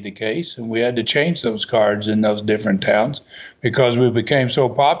going to be the case. And we had to change those cards in those different towns because we became so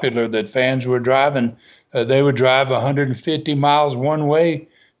popular that fans were driving. They would drive 150 miles one way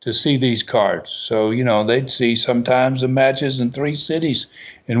to see these cards. So, they'd see sometimes the matches in 3 cities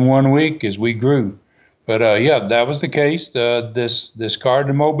in 1 week as we grew. But, yeah, that was the case. This card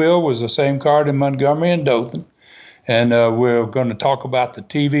in Mobile was the same card in Montgomery and Dothan. And we're going to talk about the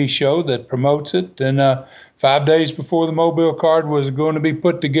TV show that promotes it. And 5 days before the Mobile card was going to be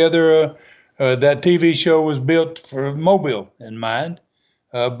put together, that TV show was built for Mobile in mind.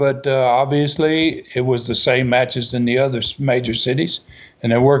 But obviously, it was the same matches in the other major cities,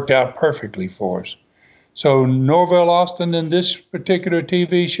 and it worked out perfectly for us. So Norvell Austin in this particular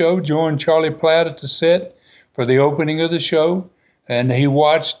TV show joined Charlie Platt at the set for the opening of the show, and he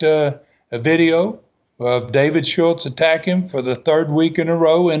watched a video of David Schultz attack him for the 3rd week in a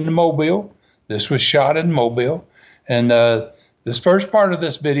row in Mobile. This was shot in Mobile, and this first part of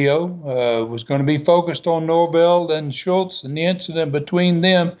this video was going to be focused on Norvell and Schultz and the incident between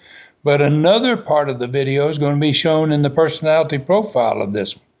them, but another part of the video is going to be shown in the personality profile of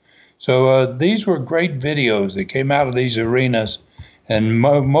this one. So these were great videos that came out of these arenas, and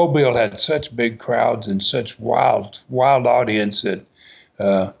Mobile had such big crowds and such wild audience that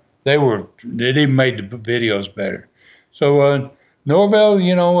it even made the videos better. So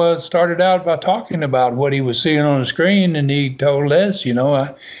Norvell, started out by talking about what he was seeing on the screen, and he told us,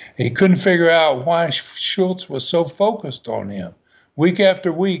 he couldn't figure out why Schultz was so focused on him. Week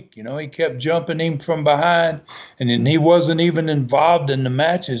after week, he kept jumping him from behind, and then he wasn't even involved in the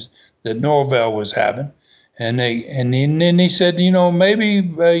matches that Norvell was having. And then he said, maybe,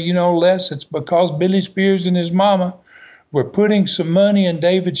 Les, it's because Billy Spears and his mama were putting some money in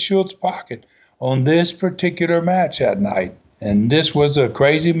David Schultz's pocket on this particular match that night. And this was a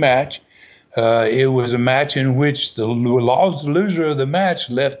crazy match. It was a match in which the loser of the match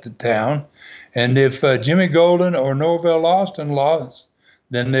left the town. And if Jimmy Golden or Norvell Austin lost,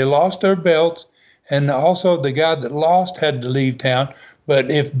 then they lost their belts. And also the guy that lost had to leave town. But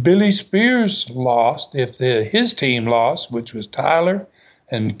if Billy Spears lost, if his team lost, which was Tyler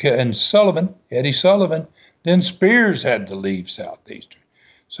and Sullivan, Eddie Sullivan, then Spears had to leave Southeastern.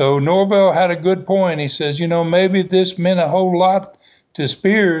 So Norvell had a good point. He says, maybe this meant a whole lot to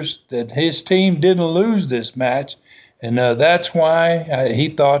Spears that his team didn't lose this match. And that's why he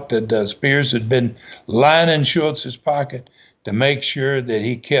thought that Spears had been lining Schultz's pocket to make sure that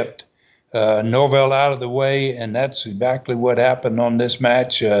he kept Norvell out of the way. And that's exactly what happened on this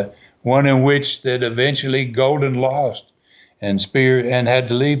match, one in which that eventually Golden lost and Spears and had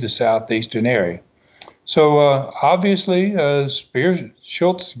to leave the Southeastern area. So obviously,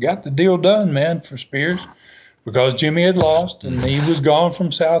 Schultz got the deal done, man, for Spears, because Jimmy had lost and he was gone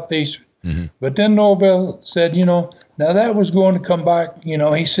from Southeastern. Mm-hmm. But then Norvell said, now that was going to come back.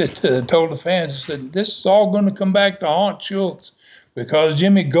 He said, told the fans, he said, this is all going to come back to haunt Schultz because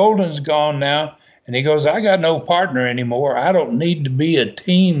Jimmy Golden's gone now. And he goes, I got no partner anymore. I don't need to be a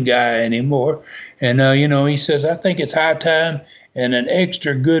team guy anymore. And, he says, I think it's high time and an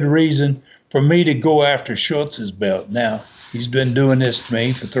extra good reason for me to go after Schultz's belt. Now, he's been doing this to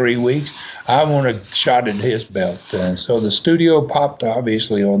me for 3 weeks. I want a shot at his belt. So the studio popped,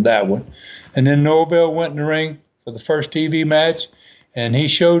 obviously, on that one. And then Norvell went in the ring for the first TV match, and he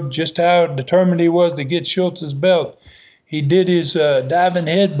showed just how determined he was to get Schultz's belt. He did his diving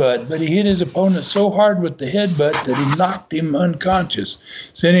headbutt, but he hit his opponent so hard with the headbutt that he knocked him unconscious,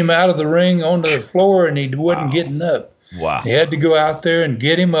 sent him out of the ring onto the floor, and he wasn't getting up. Wow. He had to go out there and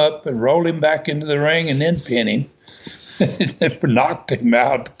get him up and roll him back into the ring and then pin him. Knocked him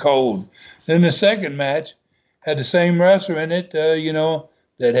out cold. Then the second match had the same wrestler in it,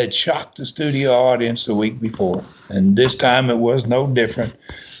 that had shocked the studio audience the week before. And this time it was no different.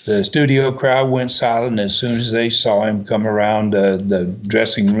 The studio crowd went silent as soon as they saw him come around the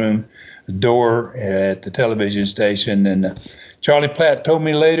dressing room door at the television station. And Charlie Platt told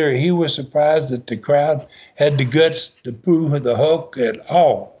me later he was surprised that the crowd had the guts to boo the Hulk at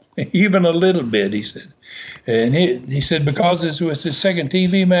all. even a little bit, he said. And he said because this was his second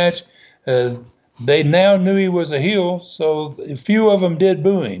TV match, they now knew he was a heel, so a few of them did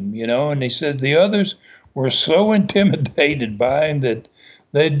boo him, and he said the others were so intimidated by him that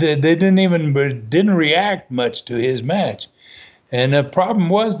they didn't react much to his match. And the problem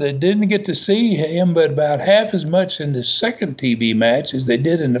was they didn't get to see him but about half as much in the second TV match as they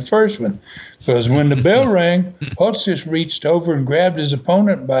did in the first one. Because when the bell rang, Schultz just reached over and grabbed his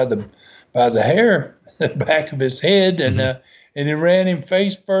opponent by the hair, the back of his head, and he ran him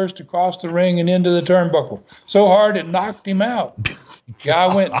face first across the ring and into the turnbuckle. So hard it knocked him out.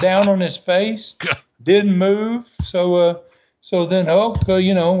 Guy went down on his face, didn't move. So then Hulk,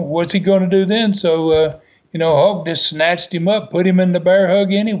 what's he going to do then? So, Hulk just snatched him up, put him in the bear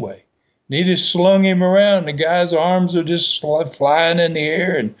hug anyway. And he just slung him around. The guy's arms are just flying in the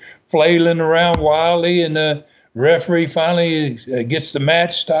air and flailing around wildly. And the referee finally gets the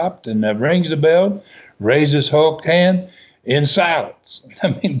match stopped and rings the bell, raises Hulk's hand in silence. I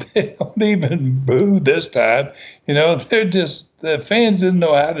mean, they don't even boo this time. They're just, the fans didn't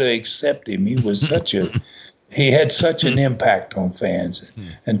know how to accept him. He had such an impact on fans.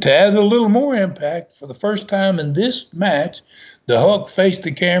 And to add a little more impact, for the first time in this match, the Hulk faced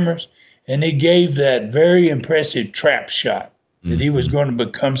the cameras and he gave that very impressive trap shot that he was going to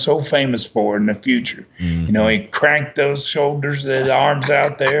become so famous for in the future. He cranked those shoulders, the arms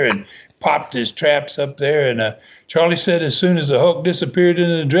out there, and popped his traps up there. And Charlie said as soon as the Hulk disappeared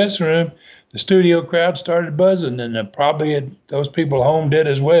into the dressing room, the studio crowd started buzzing, and probably those people home did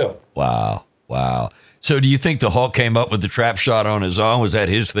as well. Wow. So do you think the Hulk came up with the trap shot on his own? Was that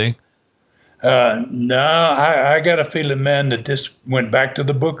his thing? No, I got a feeling, man, that this went back to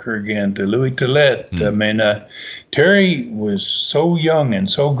the booker again, to Louis Tillett. I mean, Terry was so young and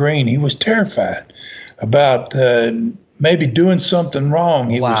so green. He was terrified about maybe doing something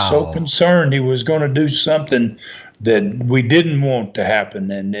wrong. He was so concerned he was going to do something that we didn't want to happen.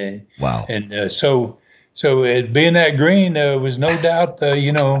 And so it being that green, there was no doubt,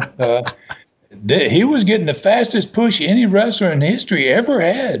 he was getting the fastest push any wrestler in history ever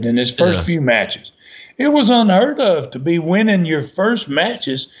had in his first few matches. It was unheard of to be winning your first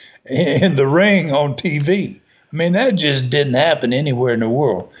matches in the ring on TV. I mean, that just didn't happen anywhere in the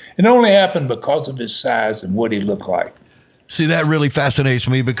world. It only happened because of his size and what he looked like. See, that really fascinates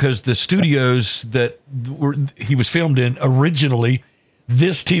me because the studios that he was filmed in originally,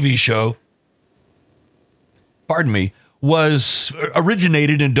 this TV show, was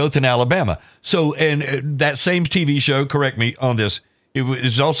originated in Dothan, Alabama. So, and that same TV show, correct me on this, it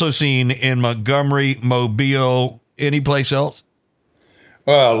is also seen in Montgomery, Mobile, any place else?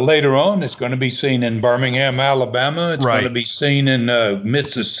 Well, later on, it's going to be seen in Birmingham, Alabama. It's going to be seen in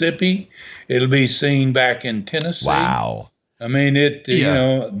Mississippi. It'll be seen back in Tennessee. Wow. I mean, then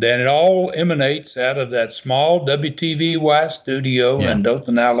it all emanates out of that small WTVY studio in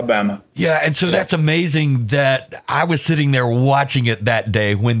Dothan, Alabama. Yeah, and so that's amazing that I was sitting there watching it that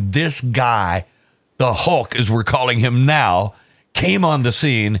day when this guy, the Hulk, as we're calling him now, came on the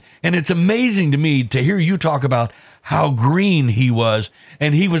scene. And it's amazing to me to hear you talk about how green he was,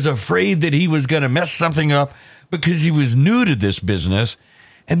 and he was afraid that he was going to mess something up because he was new to this business.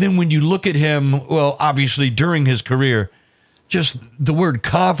 And then when you look at him, well, obviously during his career, just the word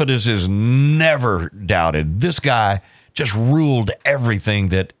confidence is never doubted. This guy just ruled every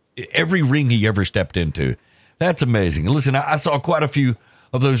ring he ever stepped into. That's amazing. Listen, I saw quite a few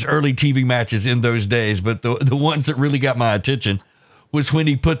of those early TV matches in those days, but the ones that really got my attention was when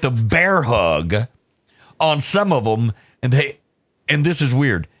he put the bear hug on some of them, and this is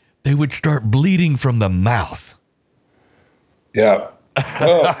weird, they would start bleeding from the mouth. Yeah.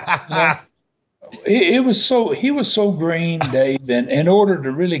 Well, he was so green, Dave, and in order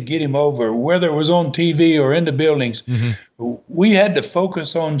to really get him over, whether it was on TV or in the buildings, we had to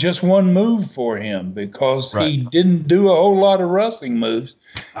focus on just one move for him because he didn't do a whole lot of wrestling moves.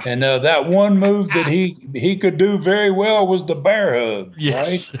 And that one move that he could do very well was the bear hug,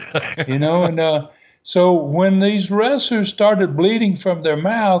 right? So when these wrestlers started bleeding from their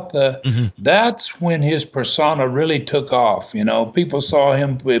mouth, that's when his persona really took off. People saw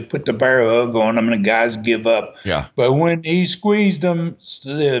him put the bear hug on them and the guys give up. Yeah. But when he squeezed them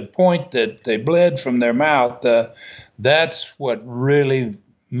to the point that they bled from their mouth, that's what really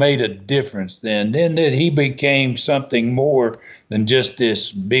made a difference then. Then that he became something more than just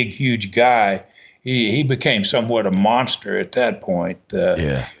this big, huge guy. He became somewhat a monster at that point.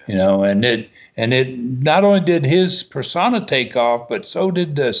 And it not only did his persona take off, but so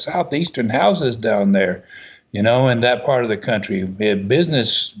did the Southeastern houses down there, in that part of the country.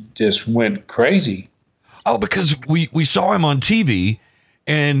 Business just went crazy. Oh, because we saw him on TV,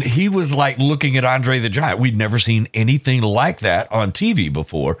 And he was like looking at Andre the Giant. We'd never seen anything like that on TV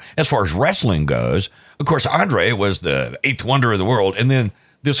before, as far as wrestling goes. Of course, Andre was the eighth wonder of the world. And then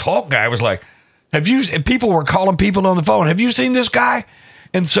this Hulk guy was like, and people were calling people on the phone, have you seen this guy?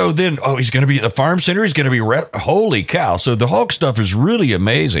 And so then, he's going to be at the farm center. He's going to be, holy cow. So the Hulk stuff is really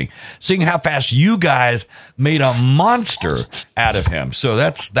amazing. Seeing how fast you guys made a monster out of him. So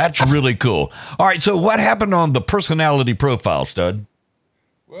that's really cool. All right. So what happened on the personality profile, Stud?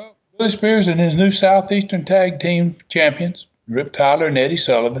 Well, Billy Spears and his new Southeastern Tag Team champions, Rip Tyler and Eddie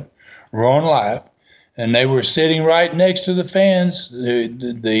Sullivan, were on live. And they were sitting right next to the fans.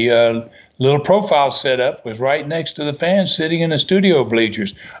 The little profile setup was right next to the fans sitting in the studio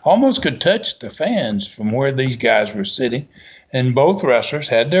bleachers. Almost could touch the fans from where these guys were sitting. And both wrestlers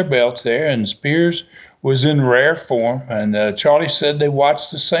had their belts there, and Spears was in rare form. And Charlie said they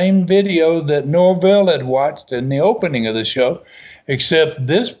watched the same video that Norvell had watched in the opening of the show, except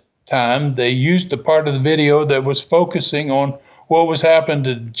this time they used the part of the video that was focusing on what was happening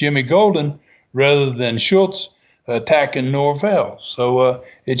to Jimmy Golden rather than Schultz attacking Norvell. So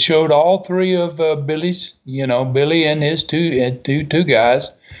it showed all three of Billy's, Billy and his two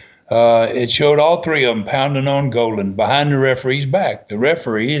guys. It showed all three of them pounding on Golden behind the referee's back. The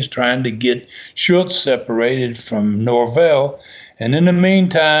referee is trying to get Schultz separated from Norvell. And in the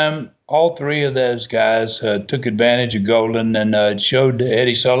meantime, all three of those guys took advantage of Golden and showed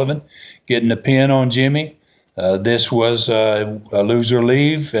Eddie Sullivan getting the pin on Jimmy. This was a loser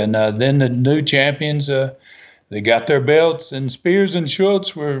leave, and then the new champions, they got their belts, and Spears and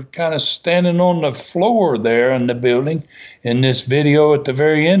Schultz were kind of standing on the floor there in the building in this video at the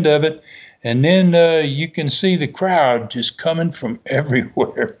very end of it. And then you can see the crowd just coming from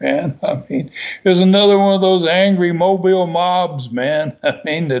everywhere, man. I mean, there's another one of those angry Mobile mobs, man. I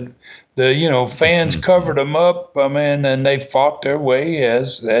mean, the fans covered them up, and they fought their way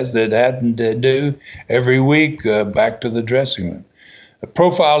as they happened to do every week back to the dressing room. The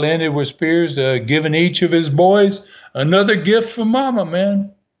profile ended with Spears giving each of his boys another gift from Mama,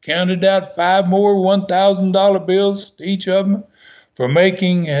 man. Counted out 5 more $1,000 bills to each of them for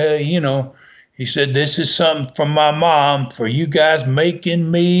making, he said, this is something from my mom for you guys making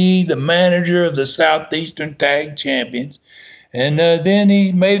me the manager of the Southeastern Tag Champions. And then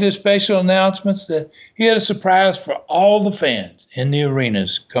he made a special announcements that he had a surprise for all the fans in the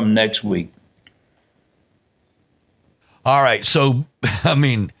arenas come next week. All right. So,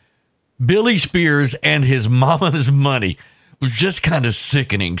 Billy Spears and his mama's money was just kind of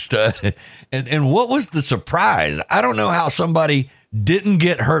sickening stuff. And what was the surprise? I don't know how somebody didn't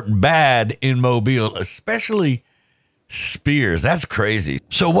get hurt bad in Mobile, especially Spears. That's crazy.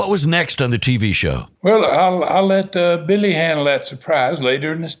 So what was next on the TV show? Well, I'll let Billy handle that surprise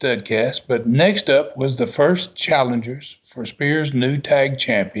later in the Studcast. But next up was the first challengers for Spears' new tag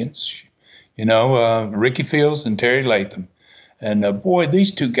champions. Ricky Fields and Terry Latham. And boy, these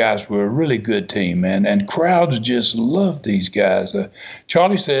two guys were a really good team, man. And crowds just loved these guys.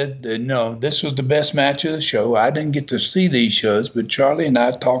 Charlie said, this was the best match of the show. I didn't get to see these shows, but Charlie and I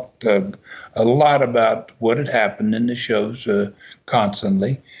talked a lot about what had happened in the shows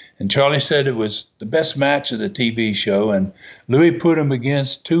constantly. And Charlie said it was the best match of the TV show. And Louis put him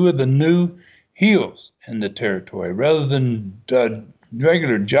against two of the new heels in the territory. Rather than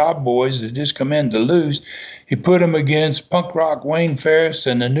regular job boys that just come in to lose, he put him against punk rock Wayne Ferris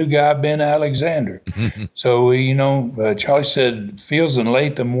and the new guy Ben Alexander. So Charlie said Fields and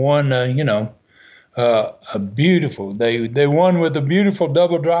Latham won a beautiful, they won with a beautiful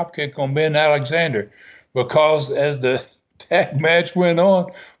double drop kick on Ben Alexander, because as the tag match went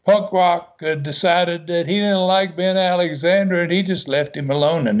on, Punk Rock decided that he didn't like Ben Alexander, and he just left him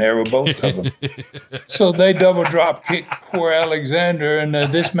alone, and there were both of them. So they double drop kicked poor Alexander, and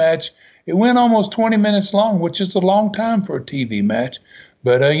this match, it went almost 20 minutes long, which is a long time for a TV match.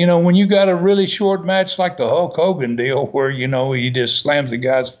 But, when you got a really short match like the Hulk Hogan deal where, he just slams the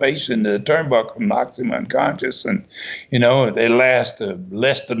guy's face into the turnbuckle and knocks him unconscious, and, they last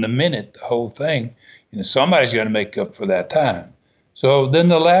less than a minute, the whole thing, somebody's got to make up for that time. So then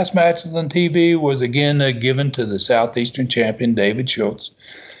the last match on TV was again given to the Southeastern champion, David Schultz.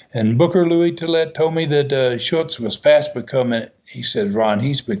 And Booker Louis Tillett told me that Schultz was fast becoming, he said, Ron,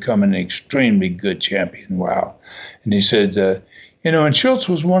 he's becoming an extremely good champion. Wow. And he said, and Schultz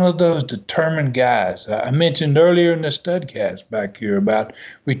was one of those determined guys. I mentioned earlier in the Studcast back here about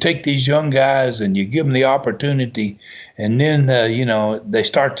we take these young guys and you give them the opportunity, and then, they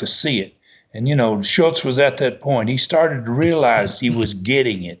start to see it. And, Schultz was at that point. He started to realize he was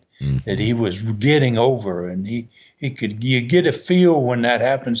getting it, that he was getting over. And he you get a feel when that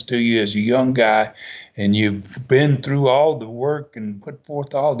happens to you as a young guy, and you've been through all the work and put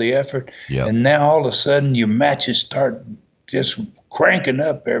forth all the effort, and now all of a sudden your matches start just cranking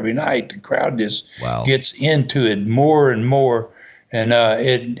up every night. The crowd just gets into it more and more, and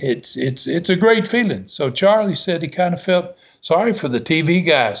it's a great feeling. So Charlie said he kind of felt sorry for the TV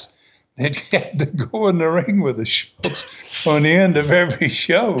guys. They had to go in the ring with the Schultz on the end of every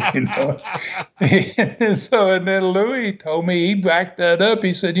show, and then Louis told me, he backed that up.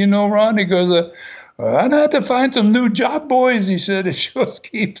 He said, Ron, he goes, I'd have to find some new job boys. He said, if Schultz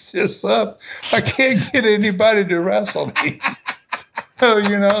keeps this up, I can't get anybody to wrestle me. So,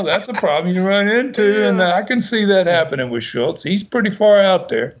 that's a problem you run into, and I can see that happening with Schultz. He's pretty far out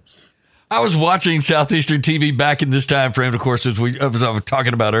there. I was watching Southeastern TV back in this time frame, of course, as I was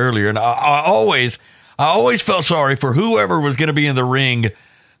talking about earlier, and I always felt sorry for whoever was going to be in the ring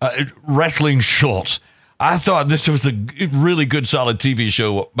wrestling Schultz. I thought this was a really good, solid TV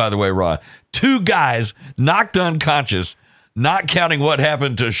show, by the way, Ron. 2 guys knocked unconscious, not counting what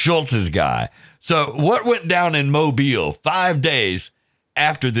happened to Schultz's guy. So what went down in Mobile 5 days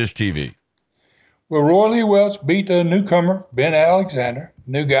after this TV? Well, Roy Lee Welch beat a newcomer, Ben Alexander,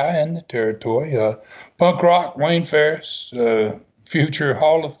 new guy in the territory. Punk Rock, Wayne Ferris, future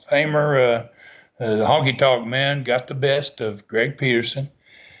Hall of Famer, the Honky Tonk Man, got the best of Greg Peterson.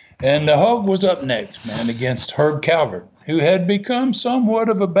 And the Hulk was up next, man, against Herb Calvert, who had become somewhat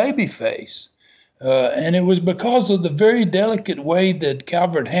of a baby face. And it was because of the very delicate way that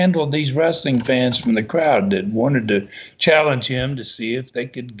Calvert handled these wrestling fans from the crowd that wanted to challenge him to see if they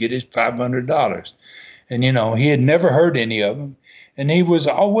could get his $500. And, he had never heard any of them. And he was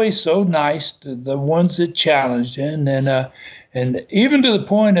always so nice to the ones that challenged him. And even to the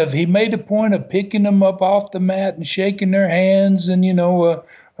point of, he made a point of picking them up off the mat and shaking their hands and,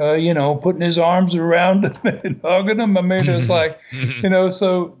 putting his arms around them and hugging them. I mean, it was like,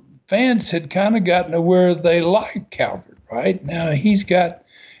 so fans had kind of gotten to where they liked Calvert, right? Now he's got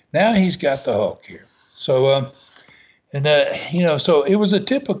the Hulk here. So, so it was a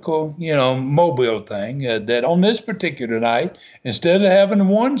typical, Mobile thing that on this particular night, instead of having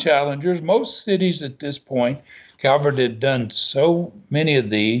 1 challenger, most cities at this point, Calvert had done so many of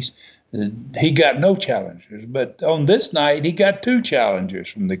these, he got no challengers. But on this night, he got 2 challengers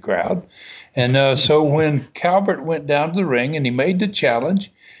from the crowd. And so when Calvert went down to the ring and he made the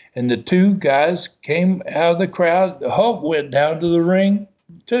challenge, and the 2 guys came out of the crowd, the Hulk went down to the ring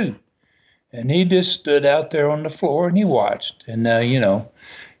too. And he just stood out there on the floor and he watched. And,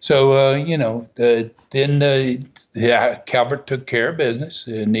 Calvert took care of business,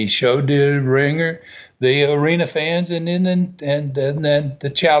 and he showed the arena fans, and then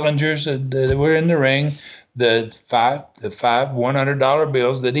the challengers that were in the ring, the five $100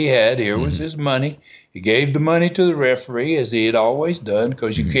 bills that he had. Here was his money. He gave the money to the referee, as he had always done,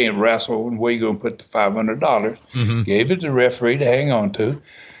 because you can't wrestle, and where you going to put the $500? Gave it to the referee to hang on to.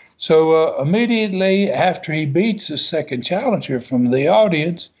 So immediately after he beats the second challenger from the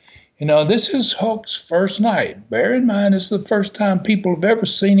audience, this is Hulk's first night. Bear in mind, it's the first time people have ever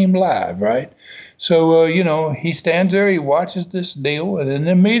seen him live, right? So, he stands there, he watches this deal, and then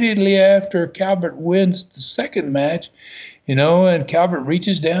immediately after Calvert wins the second match, and Calvert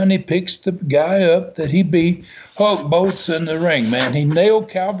reaches down, he picks the guy up that he beat. Hulk bolts in the ring, man. He nailed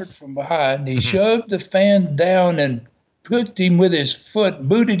Calvert from behind. He shoved the fan down and put him with his foot,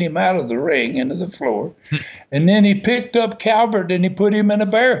 booted him out of the ring into the floor. And then he picked up Calvert and he put him in a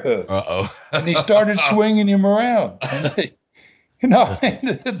bear hug. Uh-oh. And he started swinging him around. And the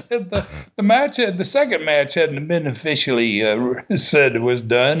second match hadn't been officially said it was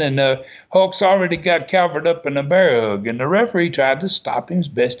done. And Hulk's already got Calvert up in a bear hug. And the referee tried to stop him as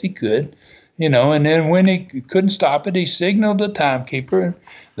best he could. And then when he couldn't stop it, he signaled the timekeeper. And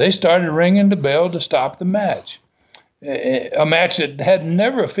they started ringing the bell to stop the match. A match that had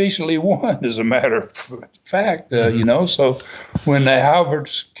never officially won, as a matter of fact, So when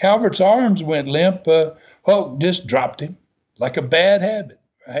Calvert's arms went limp, Hulk just dropped him like a bad habit,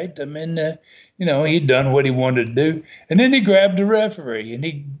 right? I mean, he'd done what he wanted to do. And then he grabbed the referee and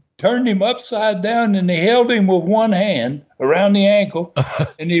he turned him upside down and he held him with one hand around the ankle.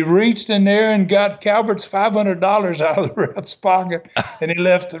 And he reached in there and got Calvert's $500 out of the ref's pocket and he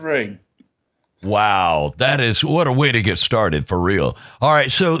left the ring. Wow, what a way to get started, for real. All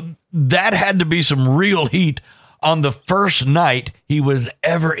right, so that had to be some real heat on the first night he was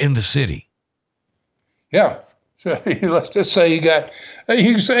ever in the city. Yeah, so let's just say you can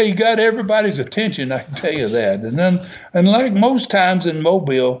say he got everybody's attention. I can tell you that. And then, and like most times in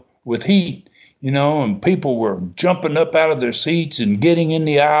Mobile with heat, and people were jumping up out of their seats and getting in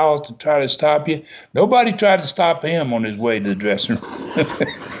the aisles to try to stop you. Nobody tried to stop him on his way to the dressing room.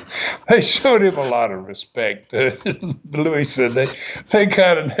 They showed him a lot of respect. Louis said they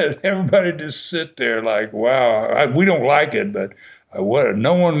kind of had everybody just sit there like, wow, we don't like it, but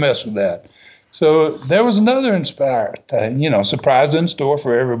no one messed with that. So there was another surprise in store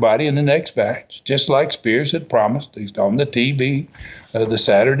for everybody in the next match, just like Spears had promised. He's on the TV the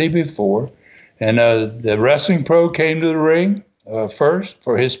Saturday before. And the wrestling pro came to the ring first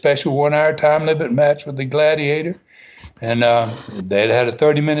for his special 1 hour time limit match with the Gladiator. And they'd had a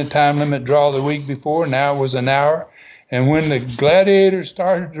 30-minute time limit draw the week before. Now it was an hour. And when the Gladiator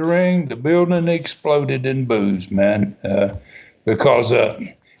started the ring, the building exploded in boos, man, because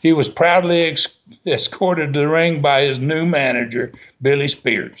he was proudly escorted to the ring by his new manager, Billy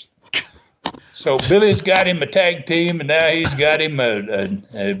Spears. So Billy's got him a tag team, and now he's got him a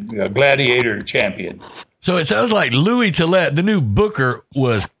Gladiator champion. So it sounds like Louis Tillett, the new booker,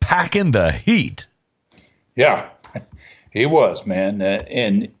 was packing the heat. Yeah, he was, man.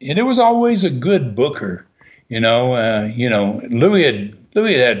 And it was always a good booker. Louis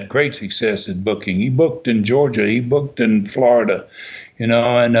had great success in booking. He booked in Georgia. He booked in Florida. And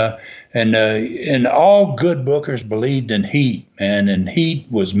all good bookers believed in heat, man, and heat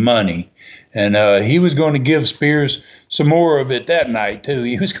was money. And he was going to give Spears some more of it that night, too.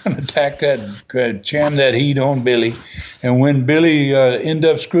 He was going to jam that heat on Billy. And when Billy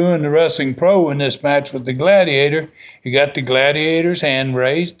ended up screwing the wrestling pro in this match with the Gladiator, he got the Gladiator's hand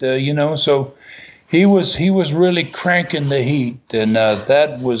raised, so he was really cranking the heat. And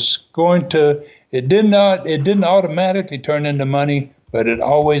that was going to, it didn't automatically turn into money, but it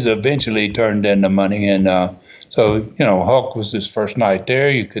always eventually turned into money. And so, Hulk was his first night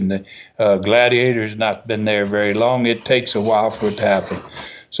there. Gladiator's not been there very long. It takes a while for it to happen.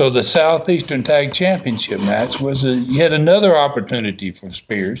 So the Southeastern Tag Championship match was yet another opportunity for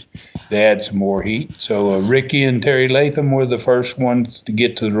Spears to add some more heat. So Ricky and Terry Latham were the first ones to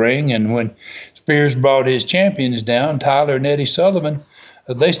get to the ring. And when Spears brought his champions down, Tyler and Eddie Sullivan,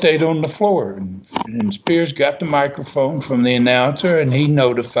 they stayed on the floor. And Spears got the microphone from the announcer, and he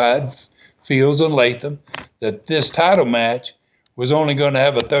notified Fields and Latham that this title match was only going to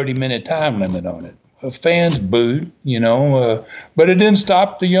have a 30-minute time limit on it. Fans booed, but it didn't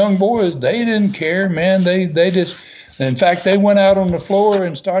stop the young boys. They didn't care, man. They just, in fact, they went out on the floor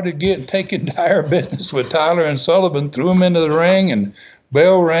and started taking dire business with Tyler and Sullivan, threw them into the ring, and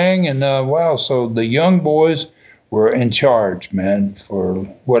bell rang, and wow. So the young boys were in charge, man, for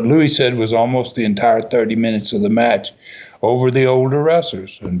what Louis said was almost the entire 30 minutes of the match over the older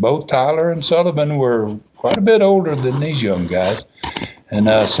wrestlers. And both Tyler and Sullivan were quite a bit older than these young guys. And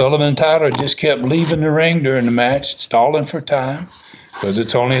Sullivan and Tyler just kept leaving the ring during the match, stalling for time, because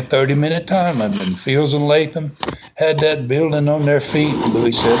it's only a 30-minute time limit. And Fields and Latham had that building on their feet,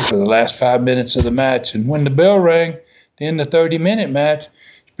 Louis said, for the last 5 minutes of the match. And when the bell rang, in the 30-minute match,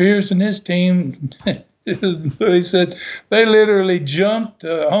 Spears and his team, Louis said, they literally jumped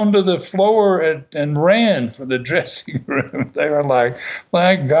onto the floor and ran for the dressing room. They were like,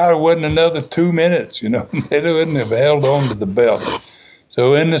 thank God it wasn't another 2 minutes, They wouldn't have held on to the belt.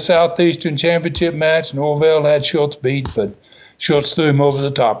 So in the Southeastern Championship match, Norvell had Schultz beat, but Schultz threw him over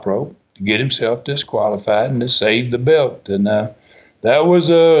the top rope to get himself disqualified and to save the belt. And that was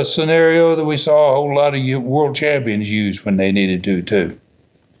a scenario that we saw a whole lot of world champions use when they needed to, too.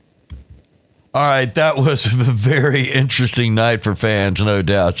 All right, that was a very interesting night for fans, no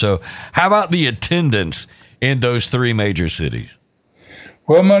doubt. So how about the attendance in those three major cities?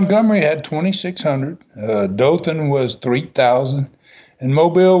 Well, Montgomery had 2,600. Dothan was 3,000. And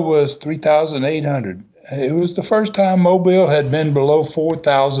Mobile was 3,800. It was the first time Mobile had been below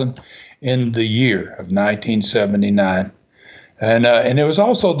 4,000 in the year of 1979. And it was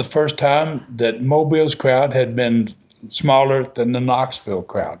also the first time that Mobile's crowd had been smaller than the Knoxville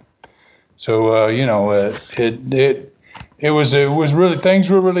crowd. So, it was really,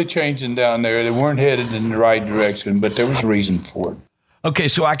 things were really changing down there. They weren't headed in the right direction, but there was a reason for it. Okay,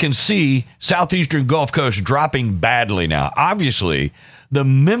 so I can see Southeastern Gulf Coast dropping badly now. Obviously, the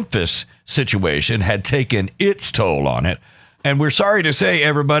Memphis situation had taken its toll on it. And we're sorry to say,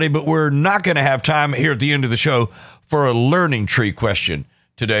 everybody, but we're not going to have time here at the end of the show for a learning tree question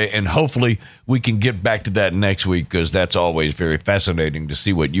today. And hopefully we can get back to that next week, because that's always very fascinating to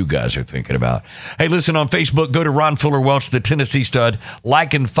see what you guys are thinking about. Hey, listen, on Facebook, go to Ron Fuller Welch, the Tennessee Stud.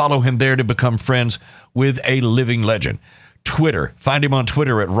 Like and follow him there to become friends with a living legend. Twitter. Find him on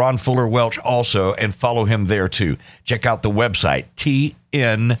Twitter at Ron Fuller Welch also, and follow him there too. Check out the website,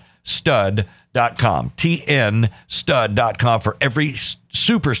 tnstud.com. tnstud.com, tnstud.com for every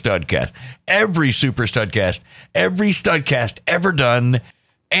Super Studcast, every Super Studcast, every Studcast ever done,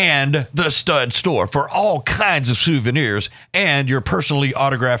 and the Stud Store for all kinds of souvenirs and your personally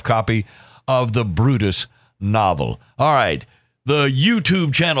autographed copy of the Brutus novel. All right. The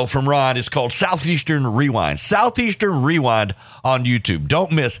YouTube channel from Ron is called Southeastern Rewind. Southeastern Rewind on YouTube.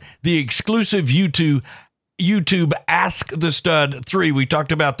 Don't miss the exclusive YouTube Ask the Stud 3. We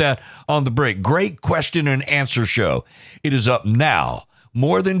talked about that on the break. Great question and answer show. It is up now.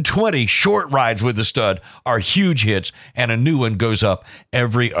 More than 20 short rides with the Stud are huge hits, and a new one goes up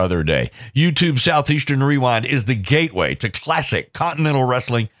every other day. YouTube Southeastern Rewind is the gateway to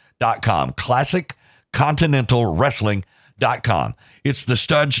ClassicContinentalWrestling.com. ClassicContinentalWrestling.com. It's the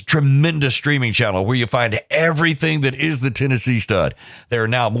Stud's tremendous streaming channel where you find everything that is the Tennessee Stud. There are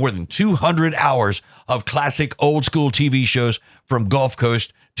now more than 200 hours of classic old school TV shows from Gulf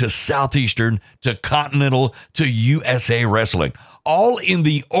Coast to Southeastern to Continental to USA Wrestling, all in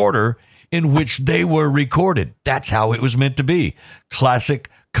the order in which they were recorded. That's how it was meant to be.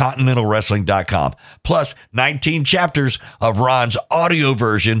 ClassicContinentalWrestling.com. Plus 19 chapters of Ron's audio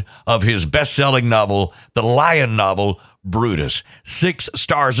version of his best-selling novel, The Lion Novel, Brutus. 6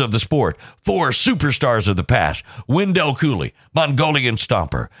 stars of the sport, 4 superstars of the past, Wendell Cooley, Mongolian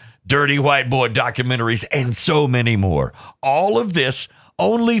Stomper, Dirty White Boy documentaries, and so many more. All of this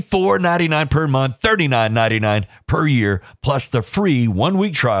only $4.99 per month, $39.99 per year, plus the free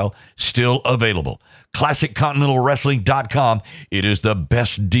 1-week trial still available. ClassicContinentalWrestling.com. It is the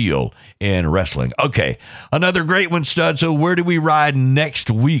best deal in wrestling. Okay, another great one, Stud. So where do we ride next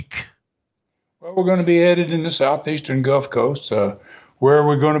week? Well, we're going to be headed in the Southeastern Gulf Coast, where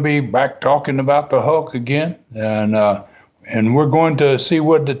we're going to be back talking about the Hulk again, and we're going to see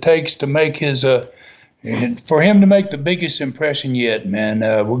what it takes to make for him to make the biggest impression yet, man.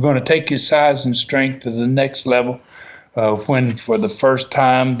 We're going to take his size and strength to the next level. When for the first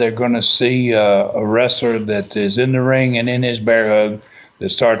time they're going to see a wrestler that is in the ring and in his bear hug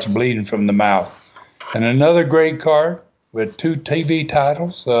that starts bleeding from the mouth. And another great card with 2 TV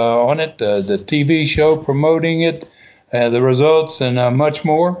titles on it, the TV show promoting it, the results, and much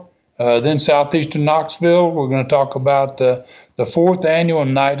more. Then Southeastern Knoxville, we're going to talk about the 4th annual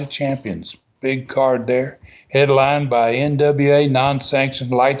Night of Champions. Big card there, headlined by NWA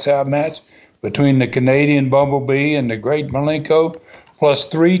non-sanctioned lights out match between the Canadian Bumble Bee and the Great Malenko, plus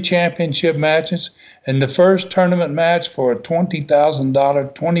 3 championship matches, and the first tournament match for a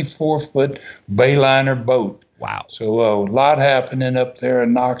 $20,000 24-foot Bayliner boat. Wow. So a lot happening up there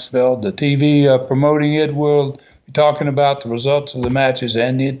in Knoxville. The TV promoting it will be talking about the results of the matches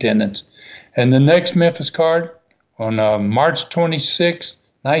and the attendance. And the next Memphis card on March 26th,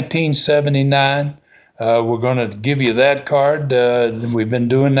 1979, we're going to give you that card. We've been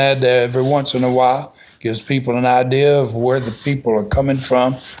doing that every once in a while. Gives people an idea of where the people are coming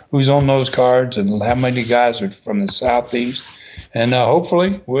from, who's on those cards, and how many guys are from the Southeast. And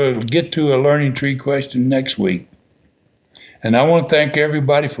hopefully we'll get to a learning tree question next week. And I want to thank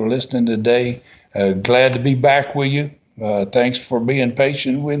everybody for listening today. Glad to be back with you. Thanks for being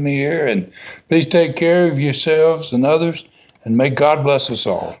patient with me here. And please take care of yourselves and others. And may God bless us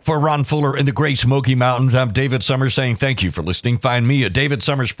all. For Ron Fuller in the Great Smoky Mountains, I'm David Summers saying thank you for listening. Find me at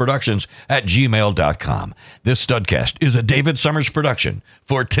davidsummersproductions@gmail.com. This Studcast is a David Summers production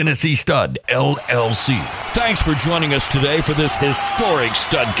for Tennessee Stud, LLC. Thanks for joining us today for this historic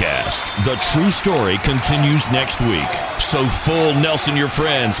Studcast. The true story continues next week. So full Nelson your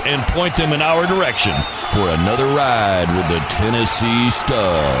friends and point them in our direction for another ride with the Tennessee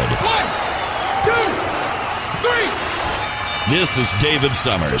Stud. 1, 2, 3. This is David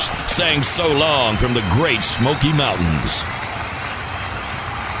Summers saying so long from the Great Smoky Mountains.